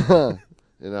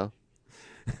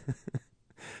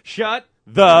 Shut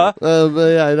the.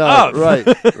 Yeah, I know. Up.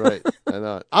 Right. I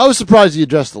know. I was surprised he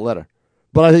addressed the letter,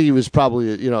 but I think he was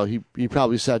probably, he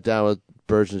probably sat down with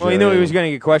Burge and Well, he knew he was going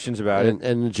to get questions about it,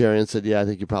 and Jerry said, "Yeah, I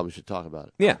think you probably should talk about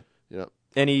it." Yeah. Yeah.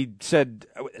 And he said,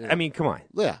 I mean, come on.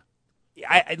 Yeah.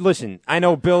 Listen, I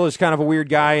know Bill is kind of a weird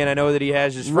guy, and I know that he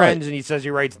has his friends, and he says he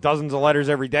writes dozens of letters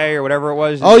every day or whatever it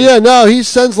was. Oh, yeah, no, he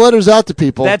sends letters out to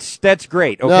people. That's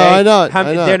great, okay? No, I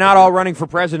know. They're not all running for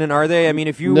president, are they? I mean,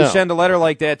 if you send a letter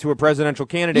like that to a presidential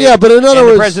candidate, but in other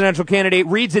words, the presidential candidate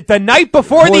reads it the night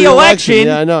before the election,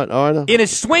 yeah, I know. In a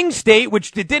swing state,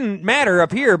 which it didn't matter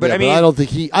up here, but I mean, I don't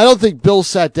think Bill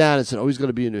sat down and said, "Oh, he's going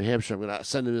to be in New Hampshire. I'm going to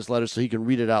send him this letter so he can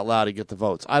read it out loud and get the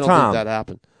votes." I don't think that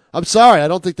happened. I'm sorry, I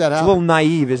don't think that happened. It's a little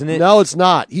naive, isn't it? No, it's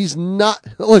not. He's not.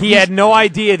 Look, he had no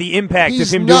idea the impact of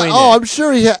him doing that. Oh, I'm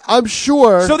sure he had. I'm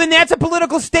sure. So then that's a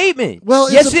political statement.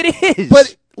 Well, yes, it is.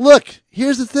 But look,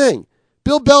 here's the thing.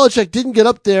 Bill Belichick didn't get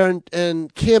up there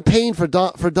and campaign for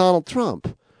Donald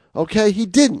Trump. Okay? He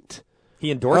didn't. He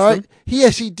endorsed him?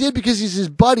 Yes, he did because he's his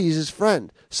buddy, he's his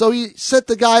friend. So he sent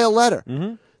the guy a letter.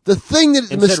 Mm-hmm. The thing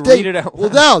that and said, read it out loud. Well,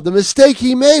 no, the mistake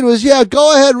he made was,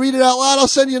 go ahead, read it out loud. I'll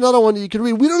send you another one that you can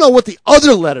read. We don't know what the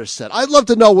other letter said. I'd love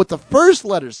to know what the first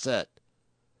letter said.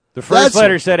 The first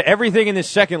letter said everything in this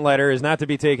second letter is not to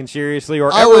be taken seriously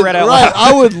or ever read out loud.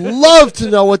 I would love to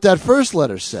know what that first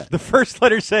letter said. The first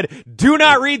letter said, do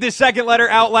not read the second letter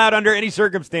out loud under any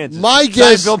circumstances. My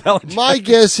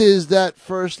guess is that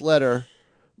first letter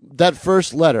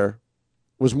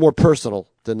was more personal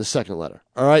than the second letter.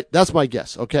 All right? That's my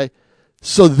guess, okay?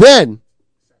 So then,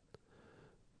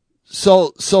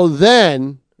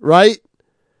 right?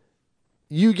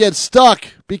 You get stuck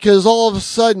because all of a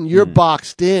sudden you're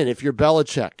boxed in if you're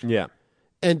Belichick. Yeah.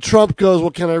 And Trump goes, "Well,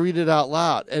 can I read it out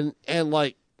loud?" And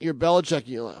like you're Belichick,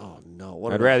 you're like, "Oh no,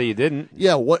 I'd rather you didn't."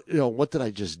 Yeah, what did I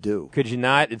just do? Could you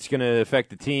not? It's going to affect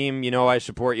the team. I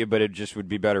support you, but it just would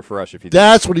be better for us if you did.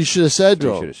 That's what he should have said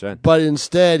to him. But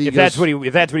instead, if that's what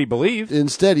he believed,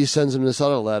 instead he sends him this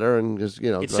other letter and just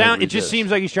It just seems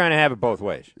like he's trying to have it both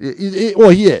ways. Well,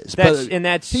 he is.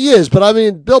 He is. But I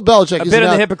mean, Bill Belichick a bit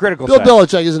on the hypocritical side. Bill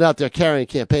Belichick isn't out there carrying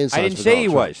campaign signs. I didn't say he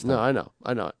was. No, I know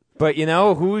it. But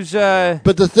who's?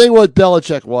 But the thing with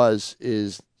Belichick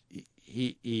is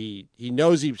he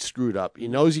knows he screwed up. He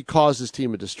knows he caused his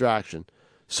team a distraction.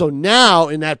 So now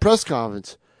in that press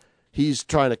conference, he's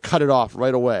trying to cut it off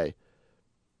right away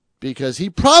because he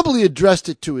probably addressed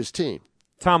it to his team.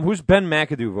 Tom, who's Ben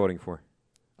McAdoo voting for?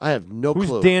 I have no clue.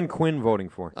 Who's Dan Quinn voting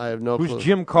for? I have no clue. Who's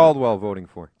Jim Caldwell voting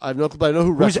for? I have no clue, but I know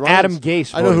who Rex Who's Ryan's. Adam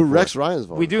Gase voting I know who for? Rex Ryan's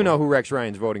voting We do know who Rex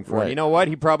Ryan's voting for. Right. And you know what?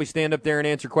 He'd probably stand up there and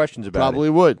answer questions about it. Probably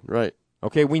would, right.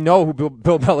 Okay, we know who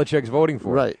Bill Belichick's voting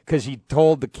for. Right. Because he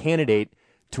told the candidate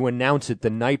to announce it the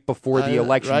night before the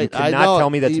election. Right. You cannot tell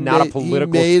me that's not a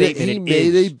political statement. He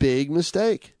made a big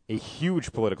mistake. A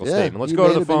huge political statement. Let's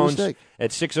go to the phones at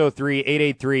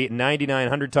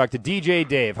 603-883-9900. Talk to DJ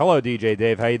Dave. Hello, DJ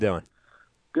Dave. How you doing?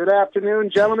 Good afternoon,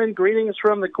 gentlemen. Greetings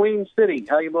from the Queen City.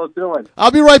 How you both doing?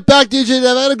 I'll be right back, DJ Dave.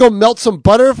 I got to go melt some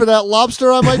butter for that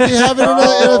lobster I might be having in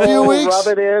a few weeks. Rub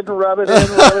it in.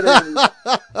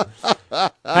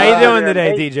 How you doing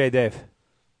today, DJ Dave?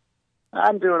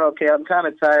 I'm doing okay. I'm kind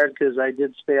of tired because I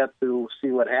did stay up to see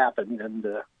what happened, and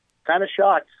kind of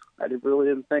shocked. I really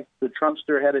didn't think the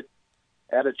Trumpster had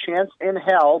a chance in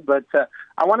hell, but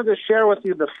I wanted to share with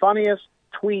you the funniest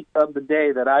tweet of the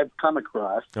day that I've come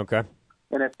across. Okay.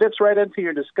 And it fits right into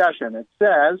your discussion. It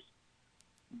says,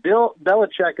 Bill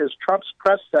Belichick as Trump's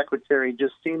press secretary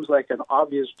just seems like an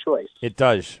obvious choice. It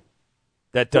does.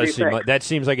 That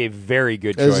seems like a very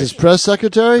good choice. As his press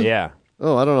secretary? Yeah.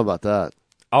 Oh, I don't know about that.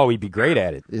 Oh, he'd be great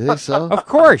at it. You think so? Of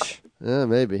course. Yeah,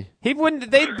 maybe. They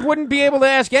wouldn't be able to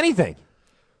ask anything.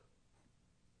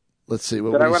 Let's see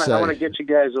what but we say. I want to get you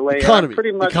guys away. Economy.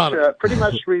 I'm pretty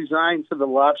much resigned to the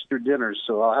lobster dinner,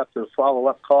 so I'll have to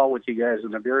follow-up call with you guys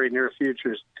in the very near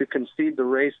future to concede the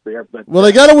race there. But well,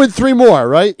 they got to win 3 more,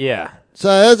 right? Yeah.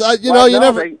 So you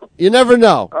never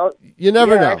know. You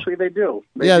never know. Actually, they do.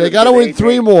 They got to win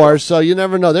 3 more, so you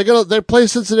never know. They play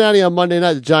Cincinnati on Monday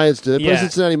night. The Giants do. They play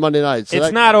Cincinnati Monday night. So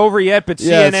it's not over yet, but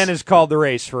CNN has called the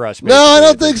race for us. No, I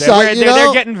don't think so.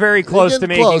 They're getting very close to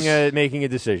making a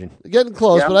decision. They're getting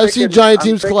close, but I've seen Giant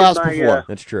teams collapse before.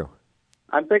 That's true.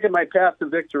 I'm thinking my path to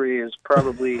victory is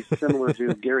probably similar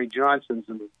to Gary Johnson's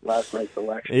in last night's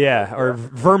election. Yeah, or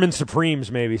Vermin Supremes,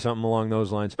 maybe something along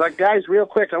those lines. But guys, real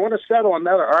quick, I want to settle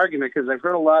another argument because I've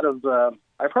heard a lot of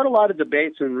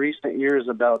debates in recent years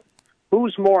about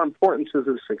who's more important to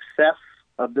the success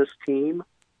of this team.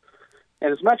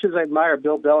 And as much as I admire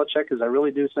Bill Belichick, because I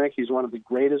really do think he's one of the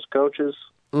greatest coaches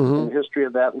in the history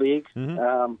of that league,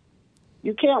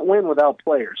 you can't win without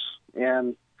players.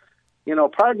 And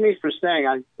pardon me for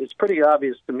saying, it's pretty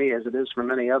obvious to me, as it is for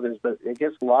many others, but it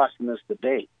gets lost in this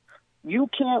debate. You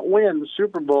can't win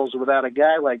Super Bowls without a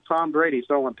guy like Tom Brady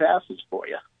throwing passes for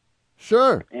you.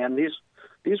 Sure. And these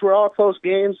were all close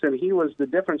games, and he was the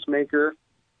difference maker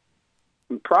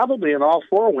probably in all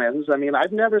 4 wins. I mean,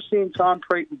 I've never seen Tom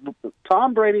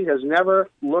Brady has never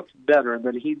looked better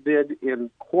than he did in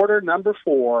quarter number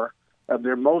 4 of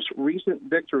their most recent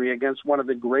victory against one of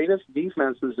the greatest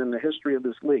defenses in the history of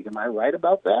this league. Am I right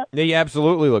about that? Yeah, he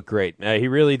absolutely looked great. He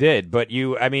really did. But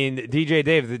DJ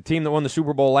Dave, the team that won the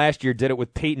Super Bowl last year did it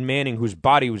with Peyton Manning, whose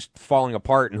body was falling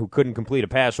apart and who couldn't complete a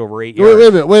pass over 8 yards. Wait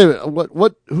a minute.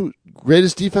 Who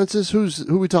greatest defenses? Who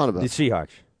are we talking about? The Seahawks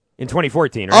in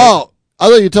 2014, right? Oh, I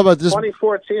thought you were talking about this.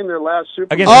 2014, their last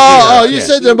Super Bowl. You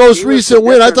said their most recent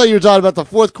win. I thought you were talking about the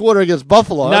fourth quarter against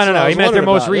Buffalo. No. He meant their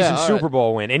most recent Super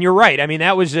Bowl win. And you're right. I mean,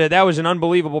 that was an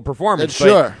unbelievable performance.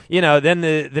 Sure. But, then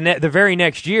the very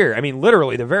next year, I mean,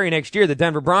 literally the very next year, the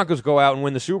Denver Broncos go out and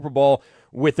win the Super Bowl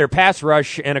with their pass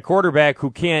rush and a quarterback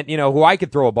who can't, who I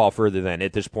could throw a ball further than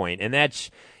at this point. And that's,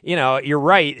 you're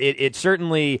right. It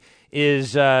certainly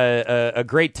is a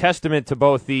great testament to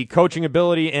both the coaching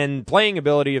ability and playing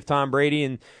ability of Tom Brady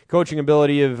and coaching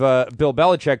ability of Bill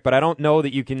Belichick, but I don't know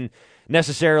that you can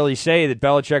necessarily say that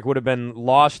Belichick would have been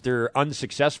lost or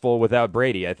unsuccessful without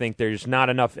Brady. I think there's not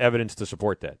enough evidence to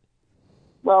support that.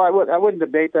 Well, I wouldn't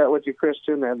debate that with you,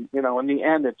 Christian, and, in the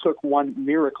end it took one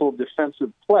miracle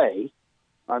defensive play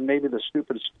on maybe the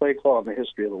stupidest play call in the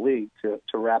history of the league to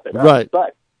wrap it up. Right.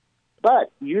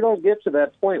 But you don't get to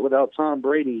that point without Tom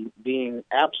Brady being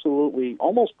absolutely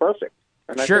almost perfect.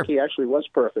 And I think he actually was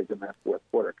perfect in that fourth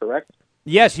quarter, correct?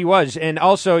 Yes, he was. And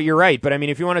also, you're right. But, I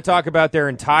mean, if you want to talk about their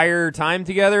entire time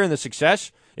together and the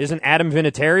success, isn't Adam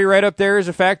Vinatieri right up there as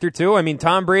a factor, too? I mean,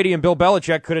 Tom Brady and Bill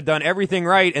Belichick could have done everything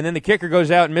right, and then the kicker goes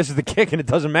out and misses the kick, and it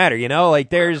doesn't matter, Like,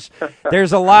 there's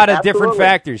a lot of different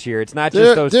factors here. It's not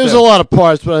just those There's two. a lot of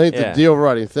parts, but I think the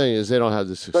overriding thing is they don't have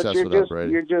the success without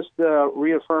Brady. You're just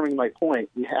reaffirming my point.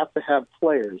 You have to have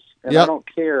players. And I don't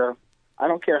care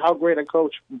how great a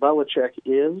coach Belichick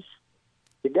is.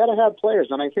 You got to have players,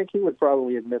 and I think he would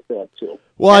probably admit that too.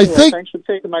 Well, anyway, I think. Thanks for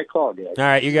taking my call, guys. All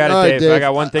right, you got it, Dave. I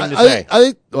got one thing to say. I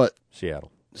think what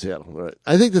Seattle. Right.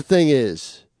 I think the thing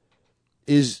is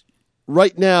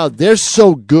right now they're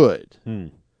so good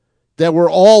that we're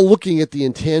all looking at the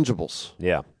intangibles.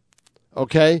 Yeah.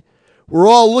 Okay, we're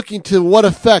all looking to what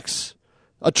effects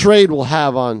a trade will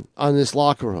have on this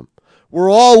locker room.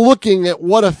 We're all looking at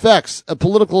what effects a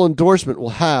political endorsement will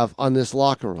have on this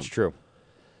locker room. It's true.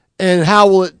 And how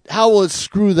will it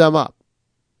screw them up?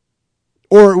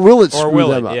 or will it screw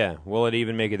them up? Yeah. Will it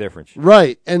even make a difference?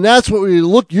 Right. And that's what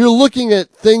you're looking at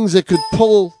things that could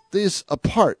pull this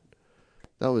apart.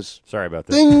 That was sorry about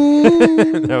that.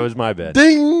 Ding. That was my bad.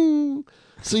 Ding.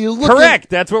 So you look correct.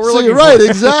 That's what we're looking right, for.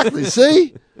 Exactly.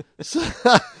 See? Ding.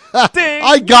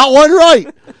 I got one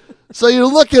right. So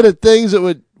you're looking at things that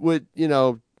would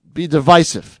be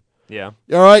divisive. Yeah.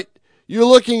 All right. You're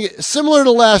looking at, similar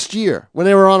to last year when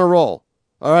they were on a roll.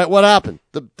 All right. What happened?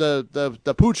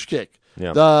 The pooch kick.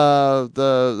 Yeah.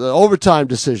 The overtime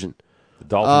decision. The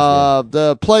Dolphins.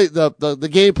 The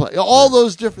game play. All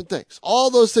those different things. All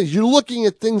those things. You're looking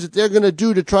at things that they're going to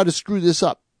do to try to screw this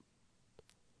up,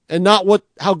 and not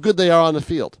how good they are on the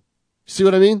field. See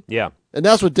what I mean? Yeah. And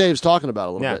that's what Dave's talking about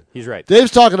a little bit. Yeah, he's right.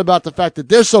 Dave's talking about the fact that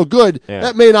they're so good,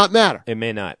 that may not matter. It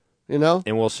may not.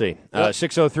 And we'll see.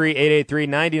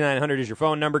 603-883-9900 is your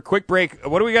phone number. Quick break.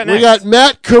 What do we got next? We got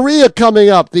Matt Correa coming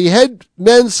up, the head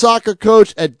men's soccer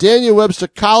coach at Daniel Webster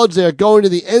College. They are going to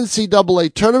the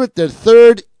NCAA tournament, their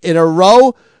third in a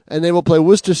row, and they will play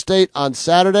Worcester State on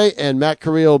Saturday, and Matt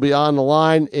Correa will be on the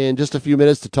line in just a few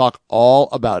minutes to talk all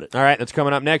about it. All right, that's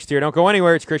coming up next here. Don't go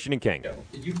anywhere. It's Christian and King.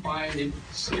 Did you find it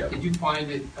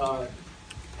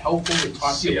helpful to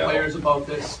talk to your players about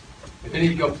this? If any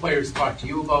of your players talk to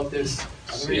you about this,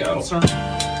 are there any concerns?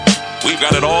 We've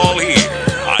got it all here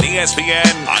on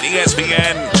ESPN,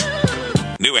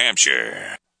 New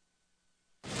Hampshire.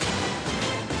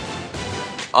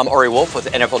 I'm Ari Wolf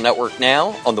with NFL Network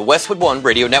Now on the Westwood One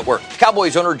Radio Network.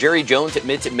 Cowboys owner Jerry Jones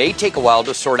admits it may take a while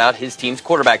to sort out his team's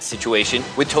quarterback situation,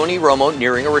 with Tony Romo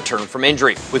nearing a return from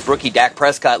injury. With rookie Dak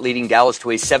Prescott leading Dallas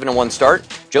to a 7-1 start,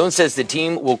 Jones says the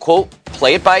team will, quote,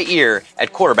 play it by ear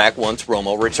at quarterback once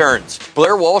Romo returns.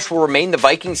 Blair Walsh will remain the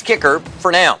Vikings kicker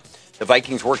for now. The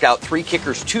Vikings worked out 3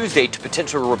 kickers Tuesday to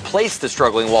potentially replace the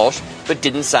struggling Walsh, but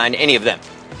didn't sign any of them.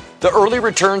 The early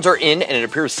returns are in, and it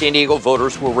appears San Diego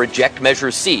voters will reject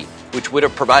Measure C, which would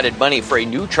have provided money for a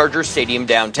new Chargers stadium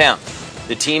downtown.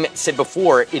 The team said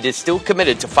before it is still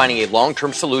committed to finding a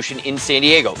long-term solution in San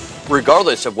Diego,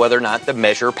 regardless of whether or not the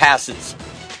measure passes.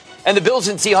 And the Bills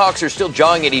and Seahawks are still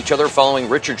jawing at each other following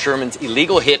Richard Sherman's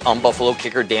illegal hit on Buffalo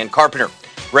kicker Dan Carpenter.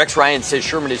 Rex Ryan says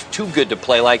Sherman is too good to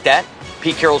play like that.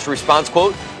 Pete Carroll's response,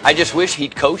 quote, I just wish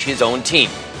he'd coach his own team.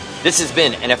 This has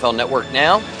been NFL Network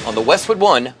Now on the Westwood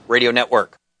One Radio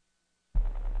Network.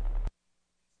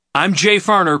 I'm Jay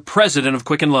Farner, president of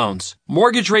Quicken Loans.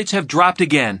 Mortgage rates have dropped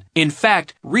again. In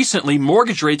fact, recently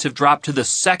mortgage rates have dropped to the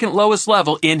second lowest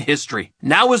level in history.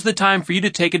 Now is the time for you to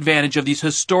take advantage of these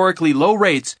historically low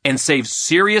rates and save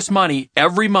serious money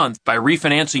every month by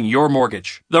refinancing your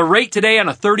mortgage. The rate today on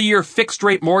a 30-year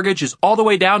fixed-rate mortgage is all the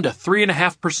way down to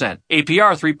 3.5%.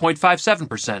 APR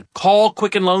 3.57%. Call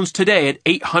Quicken Loans today at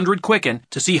 800-QUICKEN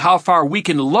to see how far we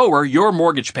can lower your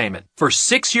mortgage payment. For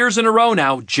 6 years in a row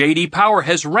now, J.D. Power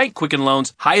has ranked Quicken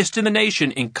Loans highest in the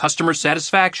nation in customer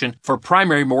satisfaction for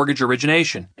primary mortgage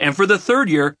origination. And for the third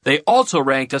year, they also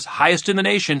ranked us highest in the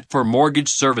nation for mortgage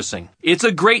servicing. It's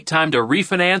a great time to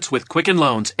refinance with Quicken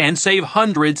Loans and save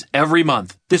hundreds every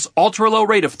month. This ultra-low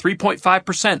rate of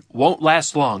 3.5% won't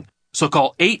last long. So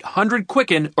call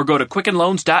 800-QUICKEN or go to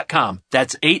QuickenLoans.com.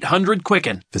 That's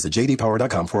 800-QUICKEN. Visit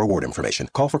jdpower.com for award information.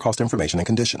 Call for cost information and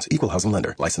conditions. Equal housing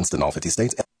lender. Licensed in all 50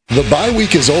 states. The bye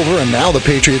week is over, and now the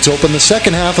Patriots open the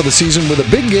second half of the season with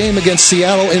a big game against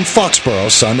Seattle in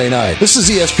Foxborough Sunday night. This is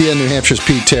ESPN New Hampshire's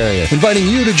Pete Terrier, inviting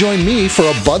you to join me for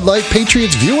a Bud Light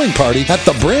Patriots viewing party at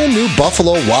the brand new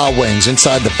Buffalo Wild Wings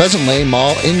inside the Pheasant Lane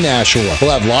Mall in Nashua.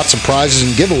 We'll have lots of prizes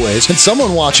and giveaways, and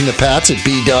someone watching the Pats at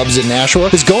B-Dubs in Nashua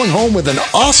is going home with an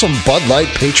awesome Bud Light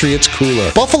Patriots cooler.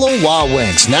 Buffalo Wild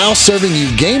Wings, now serving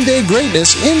you game day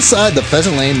greatness inside the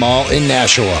Pheasant Lane Mall in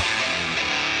Nashua.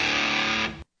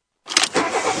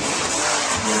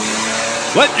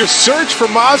 Let your search for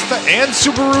Mazda and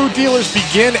Subaru dealers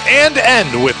begin and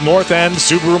end with North End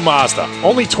Subaru Mazda.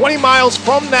 Only 20 miles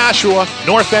from Nashua,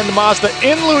 North End Mazda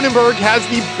in Lunenburg has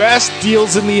the best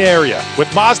deals in the area.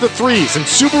 With Mazda 3s and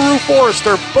Subaru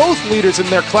Forester, both leaders in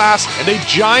their class, and a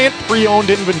giant pre-owned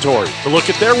inventory. To look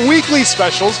at their weekly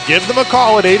specials, give them a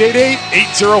call at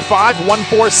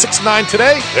 888-805-1469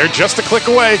 today. They're just a click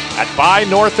away at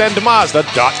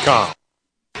buynorthendmazda.com.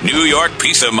 New York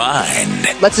peace of mind.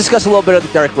 Let's discuss a little bit of the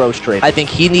Derrick Rose trade. I think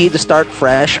he needed to start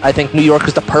fresh. I think New York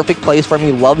is the perfect place for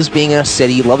him. He loves being in a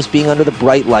city. He loves being under the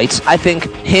bright lights. I think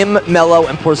him, Melo,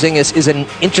 and Porzingis is an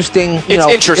interesting,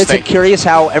 interesting. It's curious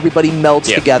how everybody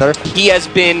melts together. He has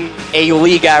been a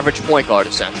league average point guard,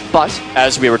 essentially. But,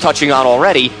 as we were touching on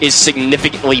already, is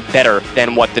significantly better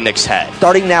than what the Knicks had.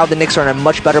 Starting now, the Knicks are in a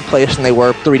much better place than they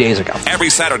were 3 days ago. Every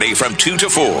Saturday from 2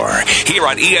 to 4, here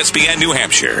on ESPN New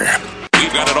Hampshire.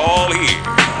 We've got it all here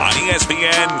on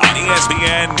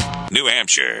ESPN New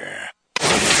Hampshire.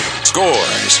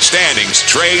 Scores, standings,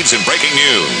 trades, and breaking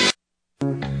news.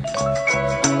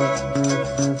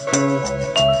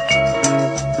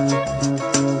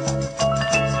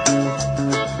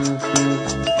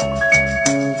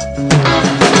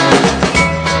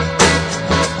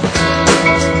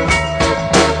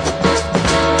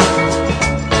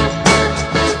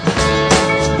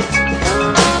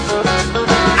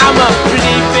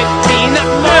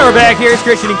 We're back here. It's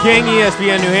Christian and King,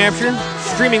 ESPN New Hampshire.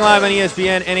 Streaming live on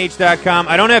ESPNNH.com.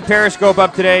 I don't have Periscope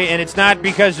up today, and it's not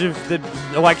because of the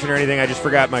election or anything. I just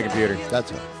forgot my computer.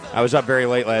 That's right. I was up very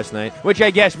late last night, which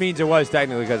I guess means it was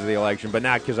technically because of the election, but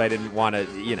not because I didn't want to,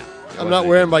 I'm not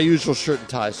wearing my usual shirt and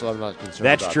tie, so I'm not concerned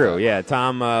That's about true, that. yeah.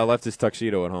 Tom left his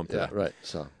tuxedo at home today. Yeah, right.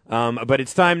 So, but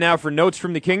it's time now for Notes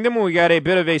from the Kingdom. We got a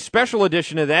bit of a special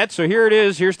edition of that, so here it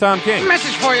is. Here's Tom King.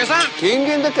 Message for you, son.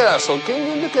 King in the castle, king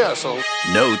in the castle.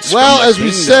 Notes well, from the as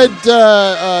we Kingdom. said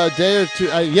a day or two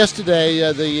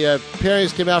yesterday, the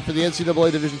pairings came out for the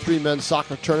NCAA Division III men's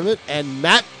soccer tournament, and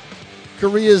Matt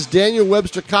Correa's Daniel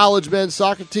Webster College men's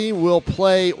soccer team will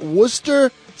play Worcester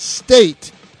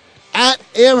State at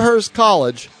Amherst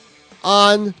College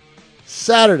on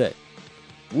Saturday.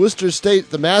 Worcester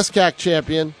State, the MASCAC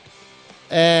champion,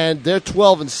 and they're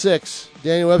 12-6.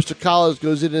 Daniel Webster College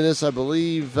goes into this, I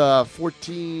believe,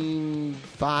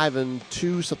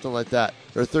 14-5-2, something like that,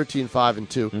 or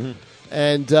 13-5-2,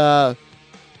 and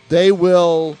they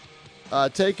will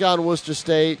take on Worcester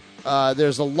State.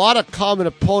 There's a lot of common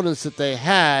opponents that they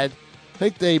had. I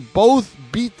think they both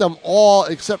beat them all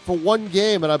except for one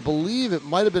game, and I believe it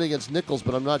might have been against Nichols,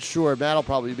 but I'm not sure. Matt will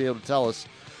probably be able to tell us.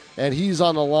 And he's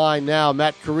on the line now,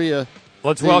 Matt Correa.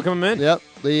 Let's welcome him in. Yep,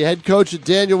 the head coach at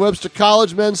Daniel Webster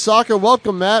College men's soccer.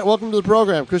 Welcome, Matt. Welcome to the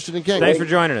program, Christian and King. Thanks for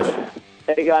joining us.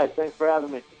 Hey, guys. Thanks for having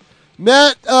me.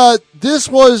 Matt, this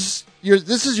is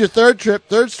your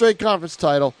third straight conference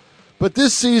title. But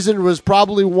this season was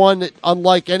probably one that,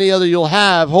 unlike any other you'll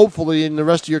have, hopefully, in the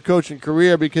rest of your coaching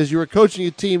career, because you were coaching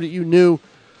a team that you knew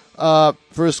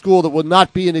for a school that will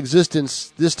not be in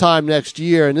existence this time next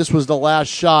year, and this was the last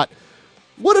shot.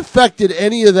 What effect did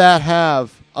any of that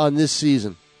have on this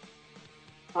season?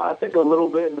 I think a little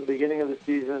bit in the beginning of the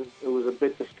season. It was a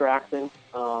bit distracting,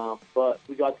 but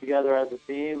we got together as a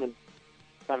team and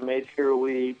kind of made sure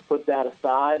we put that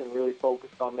aside and really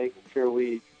focused on making sure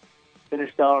we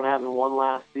finished out on having one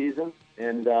last season,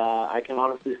 and I can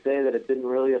honestly say that it didn't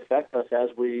really affect us as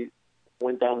we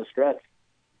went down the stretch.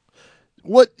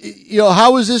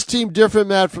 How is this team different,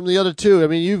 Matt, from the other two? I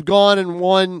mean, you've gone and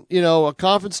won, a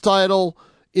conference title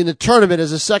in the tournament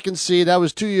as a second seed. That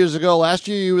was 2 years ago. Last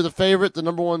year you were the favorite, the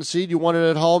number one seed. You won it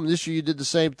at home. This year you did the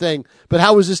same thing. But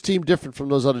how is this team different from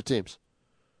those other teams?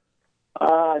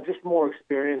 Just more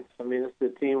experience. I mean, it's the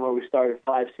team where we started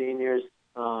 5 seniors.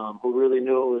 Who really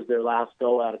knew it was their last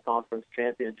go at a conference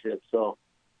championship. So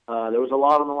there was a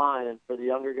lot on the line, and for the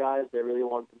younger guys, they really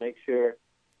wanted to make sure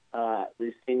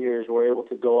these seniors were able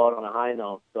to go out on a high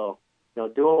note. So,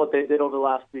 doing what they did over the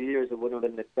last few years, it wouldn't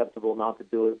have been acceptable not to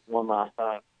do it one last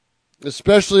time.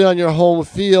 Especially on your home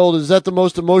field. Is that the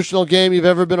most emotional game you've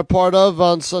ever been a part of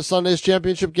on Sunday's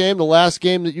championship game, the last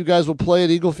game that you guys will play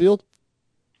at Eagle Field?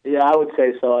 Yeah, I would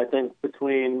say so. I think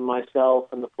between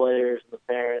myself and the players and the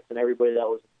parents and everybody that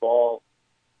was involved,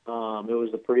 it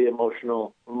was a pretty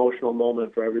emotional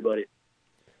moment for everybody.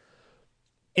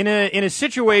 In a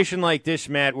situation like this,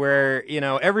 Matt, where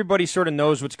everybody sort of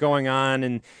knows what's going on,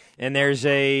 and there's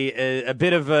a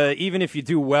bit of a, even if you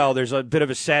do well, there's a bit of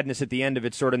a sadness at the end of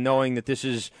it, sort of knowing that this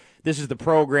is the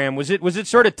program. Was it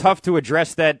sort of tough to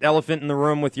address that elephant in the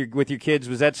room with your kids?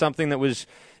 Was that something that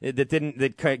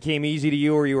came easy to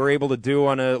you, or you were able to do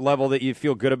on a level that you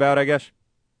feel good about, I guess?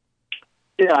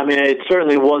 Yeah, I mean, it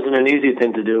certainly wasn't an easy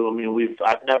thing to do. I mean,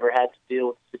 I've never had to deal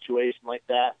with a situation like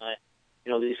that. And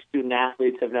these student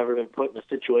athletes have never been put in a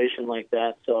situation like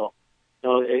that. So,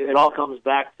 it all comes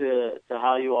back to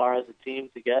how you are as a team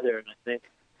together. And I think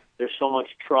there's so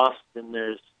much trust, and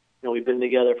we've been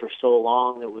together for so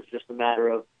long. It was just a matter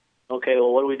of, okay,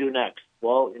 well, what do we do next?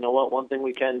 Well, you know what? One thing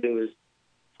we can do is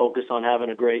focus on having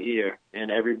a great year.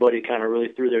 And everybody kind of really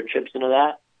threw their chips into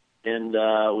that, and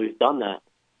we've done that.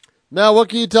 Now, what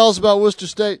can you tell us about Worcester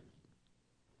State?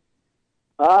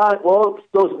 Well,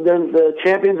 they're the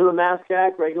champions of the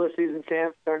MASCAC, regular season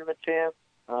champs, tournament champs.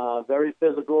 Very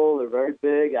physical. They're very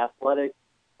big, athletic.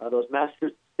 Those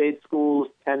Massachusetts State schools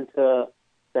tend to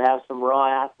have some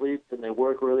raw athletes, and they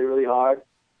work really, really hard.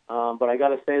 But I got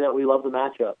to say that we love the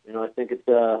matchup. I think it's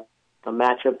a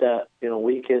matchup that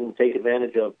we can take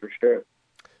advantage of for sure.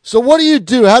 So what do you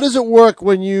do? How does it work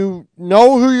when you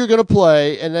know who you're going to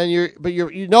play, and then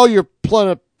you're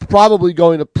probably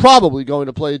going to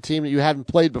play a team that you haven't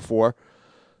played before.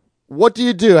 What do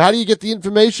you do? How do you get the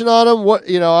information on them?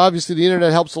 Obviously the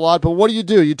internet helps a lot, but what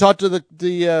do? You talk to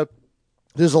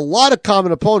there's a lot of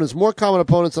common opponents, more common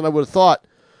opponents than I would have thought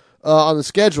on the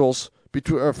schedules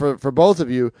for both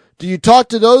of you. Do you talk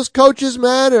to those coaches,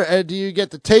 man, or do you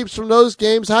get the tapes from those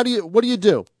games? What do you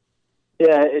do?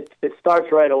 Yeah, it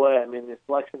starts right away. I mean, the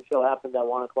selection show happened at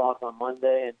 1:00 on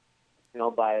Monday,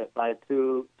 and by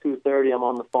 2:30, I'm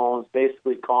on the phones,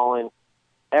 basically calling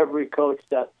every coach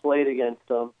that played against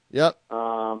them. Yep.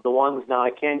 The ones now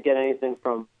I can't get anything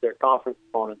from their conference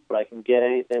opponents, but I can get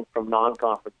anything from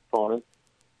non-conference opponents,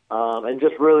 and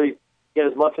just really get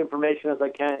as much information as I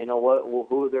can.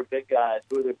 Who are their big guys?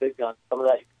 Who are their big guns? Some of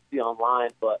that you can see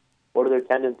online, but what are their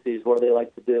tendencies? What do they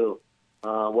like to do?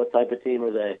 What type of team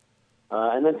are they?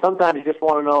 And then sometimes you just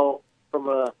want to know from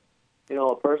a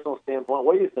personal standpoint,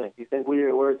 what do you think? Do you think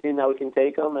we're a team that we can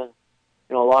take them? And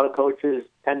a lot of coaches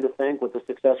tend to think, with the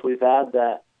success we've had,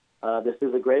 that this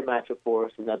is a great matchup for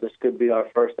us and that this could be our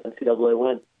first NCAA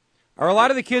win. Are a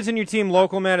lot of the kids in your team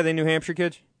local, Matt? Are they New Hampshire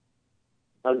kids?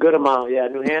 A good amount, yeah.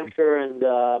 New Hampshire and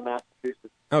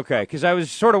Massachusetts. Okay, because I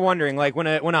was sort of wondering, like when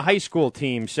a high school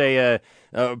team, say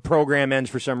a program ends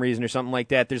for some reason or something like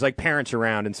that, there's like parents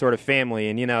around and sort of family,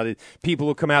 and the people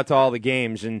who come out to all the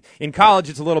games. And in college,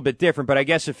 it's a little bit different. But I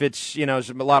guess if it's a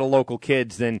lot of local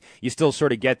kids, then you still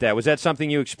sort of get that. Was that something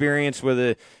you experienced? Were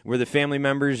the family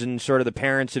members and sort of the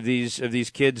parents of these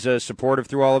kids supportive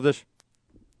through all of this?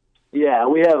 Yeah,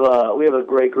 we have a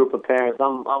great group of parents.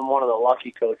 I'm one of the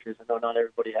lucky coaches. I know not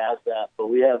everybody has that, but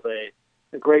we have a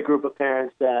great group of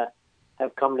parents that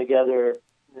have come together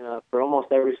for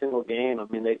almost every single game. I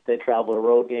mean, they travel to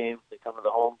road games, they come to the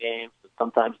home games.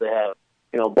 Sometimes they have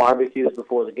barbecues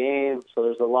before the game. So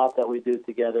there's a lot that we do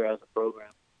together as a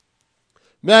program.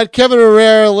 Matt, Kevin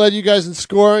Herrera led you guys in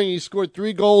scoring. He scored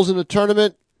 3 goals in the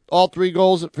tournament. All 3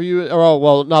 goals for you,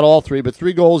 not all 3, but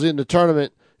 3 goals in the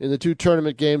tournament, in the 2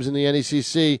 tournament games in the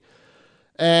NECC.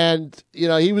 And,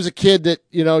 he was a kid that,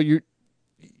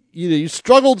 you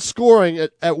struggled scoring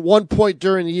at one point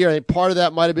during the year. I think part of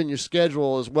that might have been your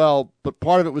schedule as well, but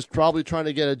part of it was probably trying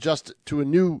to get adjusted to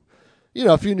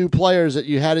a few new players that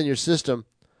you had in your system.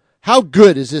 How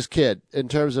good is this kid in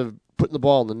terms of putting the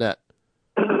ball in the net?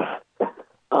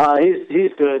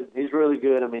 He's good. He's really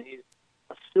good. I mean, he's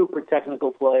a super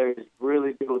technical player. He's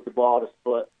really good with the ball at his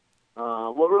foot.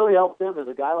 What really helps him is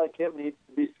a guy like him needs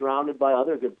to be surrounded by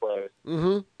other good players.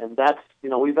 Mm-hmm. And that's,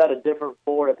 we've had a different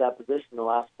forward at that position the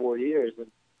last 4 years, and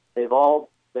they've all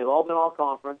been all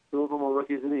conference. 2 of them were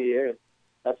rookies of the year, and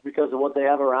that's because of what they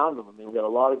have around them. I mean, we've got a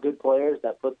lot of good players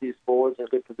that put these forwards in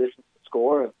good positions to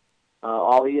score, and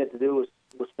all he had to do was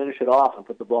finish it off and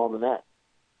put the ball in the net.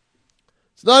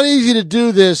 It's not easy to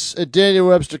do this at Daniel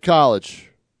Webster College.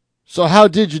 So how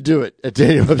did you do it at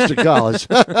Daniel Webster College?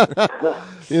 Yeah,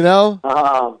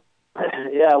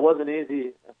 it wasn't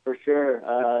easy for sure.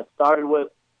 It started with,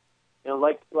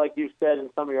 like you said in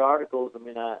some of your articles. I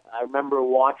mean, I remember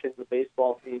watching the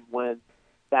baseball team win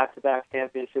back-to-back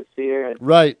championships here, and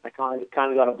right. I kind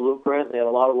of got a blueprint. They had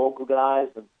a lot of local guys,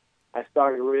 and I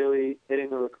started really hitting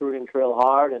the recruiting trail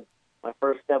hard. And my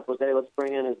first step was, hey, let's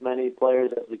bring in as many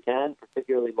players as we can,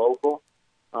 particularly local.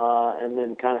 And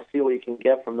then kind of see what you can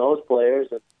get from those players.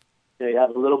 And you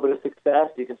have a little bit of success,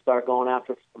 you can start going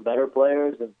after some better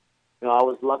players. And I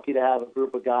was lucky to have a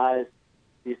group of guys,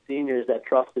 these seniors that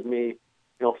trusted me,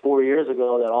 4 years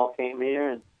ago, that all came here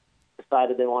and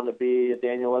decided they wanted to be a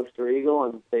Daniel Webster Eagle,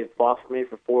 and they've fought for me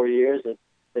for 4 years. And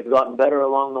they've gotten better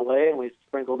along the way, and we've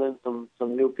sprinkled in some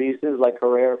new pieces, like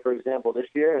Herrera, for example, this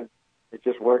year, and it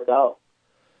just worked out.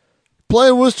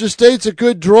 Playing Worcester State's a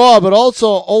good draw, but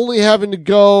also only having to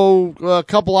go a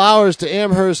couple hours to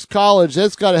Amherst College,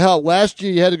 that's got to help. Last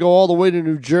year you had to go all the way to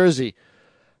New Jersey.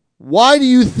 Why do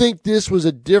you think this was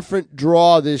a different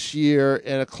draw this year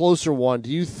and a closer one? Do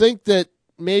you think that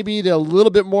maybe a little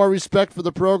bit more respect for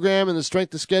the program and the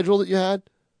strength of schedule that you had?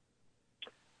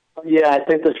 Yeah, I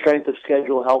think the strength of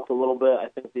schedule helped a little bit. I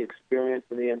think the experience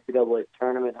in the NCAA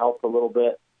tournament helped a little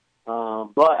bit.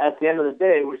 But at the end of the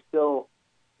day, we're still,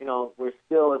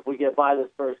 if we get by this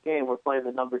first game, we're playing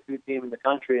the number 2 team in the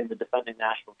country and the defending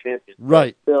national champion.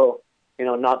 Right. So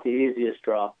still, not the easiest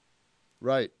draw.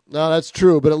 Right. No, that's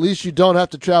true. But at least you don't have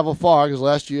to travel far, because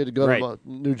last year you had to go right. to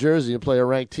New Jersey and play a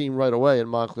ranked team right away in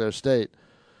Montclair State.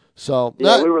 So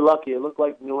yeah, we were lucky. It looked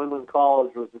like New England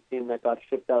College was the team that got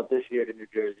shipped out this year to New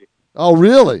Jersey. Oh,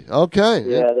 really? Okay.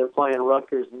 Yeah, they're playing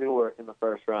Rutgers Newark in the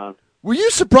first round. Were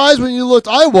you surprised when you looked?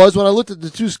 I was, when I looked at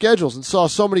the 2 schedules and saw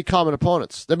so many common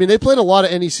opponents. I mean, they played a lot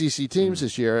of NECC teams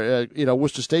this year.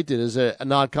 Worcester State did as a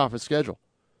non-conference schedule.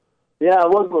 Yeah, I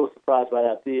was a little surprised by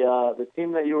that. The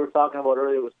team that you were talking about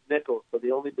earlier was Nichols, so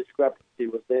the only discrepancy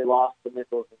was they lost to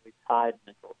Nichols and we tied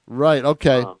Nichols. Right,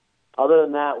 okay. Other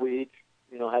than that, we each,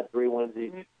 had 3 wins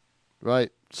each.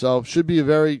 Right. So should be a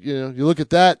very, you look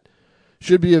at that,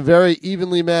 should be a very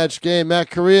evenly matched game. Matt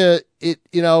Correa,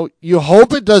 you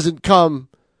hope it doesn't come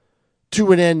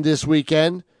to an end this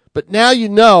weekend, but now you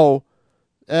know,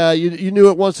 you knew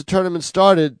it once the tournament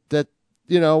started that,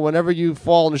 whenever you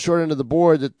fall on the short end of the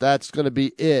board, that's going to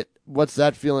be it. What's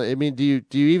that feeling? I mean, do you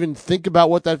even think about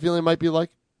what that feeling might be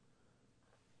like?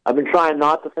 I've been trying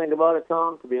not to think about it,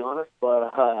 Tom, to be honest,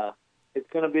 but it's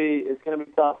gonna be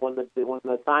tough when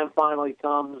the time finally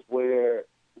comes where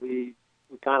we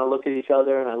kind of look at each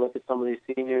other, and I look at some of these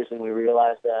seniors, and we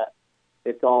realize that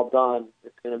it's all done.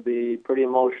 It's going to be pretty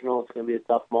emotional. It's going to be a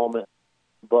tough moment,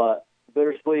 but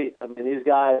bittersweet. I mean, these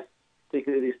guys,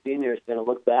 particularly these seniors, are going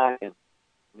to look back and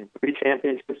 3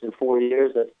 championships in 4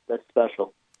 years. That's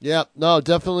special. Yeah, no, it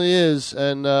definitely is,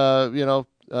 and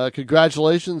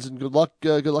congratulations and good luck.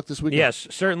 Good luck this weekend. Yes,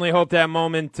 certainly hope that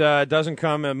moment doesn't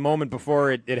come a moment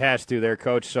before it has to, there,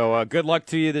 Coach. So good luck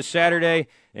to you this Saturday,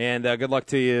 and good luck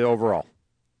to you overall.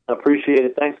 Appreciate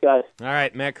it. Thanks, guys. All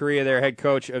right, Matt Correa, their head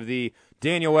coach of the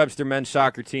Daniel Webster men's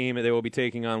soccer team. They will be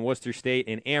taking on Worcester State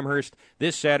in Amherst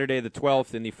this Saturday, the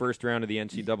 12th, in the first round of the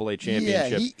NCAA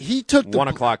championship. Yeah, he took the 1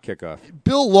 o'clock kickoff.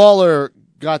 Bill Lawler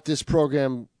got this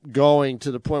program going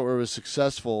to the point where it was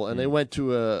successful, and they went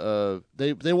to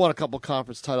they won a couple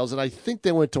conference titles, and I think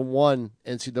they went to 1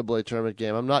 NCAA tournament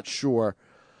game. I'm not sure,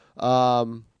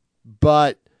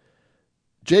 but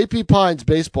J.P. Pine's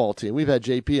baseball team. We've had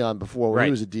J.P. on before when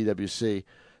he was at DWC,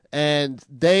 and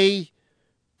they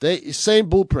same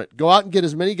blueprint. Go out and get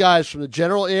as many guys from the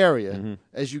general area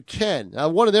as you can. Now,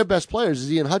 one of their best players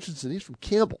is Ian Hutchinson. He's from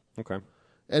Campbell. Okay.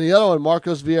 And the other one,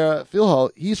 Marcos Vieira Filho,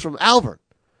 he's from Alvern.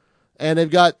 And they've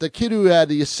got the kid who had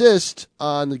the assist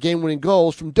on the game-winning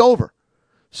goals from Dover.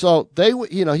 So he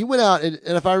went out, and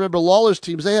if I remember Lawler's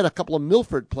teams, they had a couple of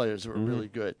Milford players that were really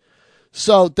good.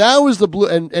 So that was the blue,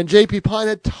 and J.P. Pine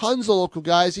had tons of local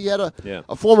guys. He had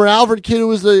a former Alvern kid who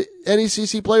was the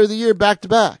NECC Player of the Year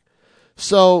back-to-back.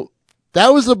 So that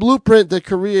was the blueprint that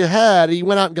Correa had. He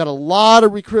went out and got a lot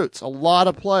of recruits, a lot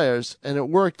of players, and it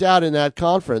worked out in that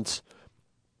conference.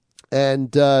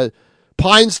 And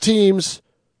Pine's teams,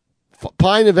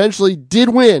 Pine eventually did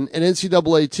win an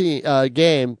NCAA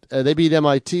game. They beat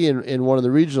MIT in one of the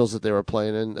regionals that they were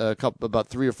playing in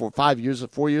about 4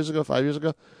 years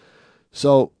ago.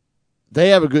 So they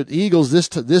have a good Eagles.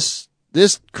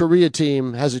 This Korea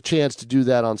team has a chance to do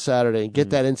that on Saturday and get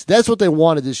that. That's what they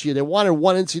wanted this year. They wanted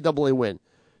 1 NCAA win.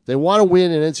 They want to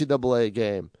win an NCAA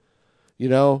game,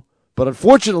 But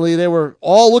unfortunately, they were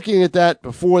all looking at that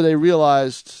before they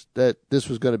realized that this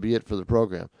was going to be it for the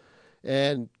program.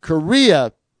 And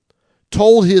Correa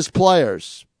told his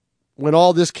players when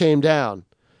all this came down,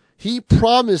 he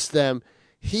promised them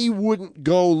he wouldn't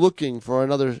go looking for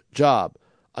another job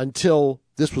until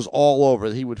this was all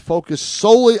over. He would focus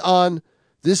solely on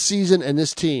this season and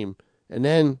this team, and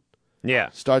then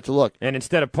start to look. And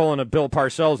instead of pulling a Bill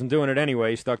Parcells and doing it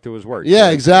anyway, he stuck to his word. Yeah,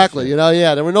 exactly.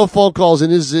 There were no phone calls in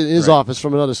his office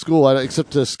from another school,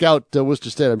 except to scout Worcester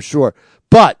State, I'm sure.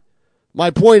 But my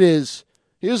point is,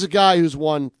 here's a guy who's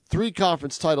won 3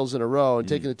 conference titles in a row and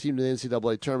taken a team to the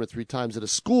NCAA tournament 3 times at a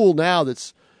school now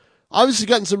that's obviously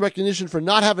gotten some recognition for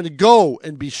not having to go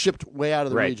and be shipped way out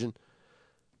of the region.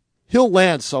 He'll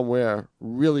land somewhere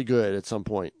really good at some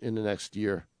point in the next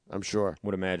year, I'm sure.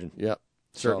 Would imagine. Yep.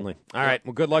 Certainly. All right.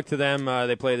 Well, good luck to them.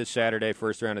 They play this Saturday,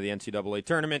 first round of the NCAA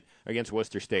tournament against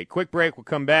Worcester State. Quick break. We'll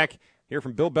come back. Hear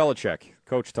from Bill Belichick.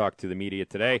 Coach talked to the media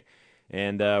today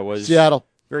and was Seattle.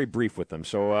 Very brief with them.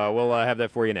 So we'll have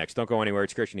that for you next. Don't go anywhere.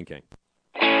 It's Christian and King.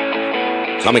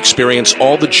 Come experience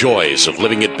all the joys of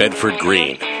living at Bedford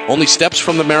Green. Only steps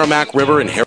from the Merrimack River in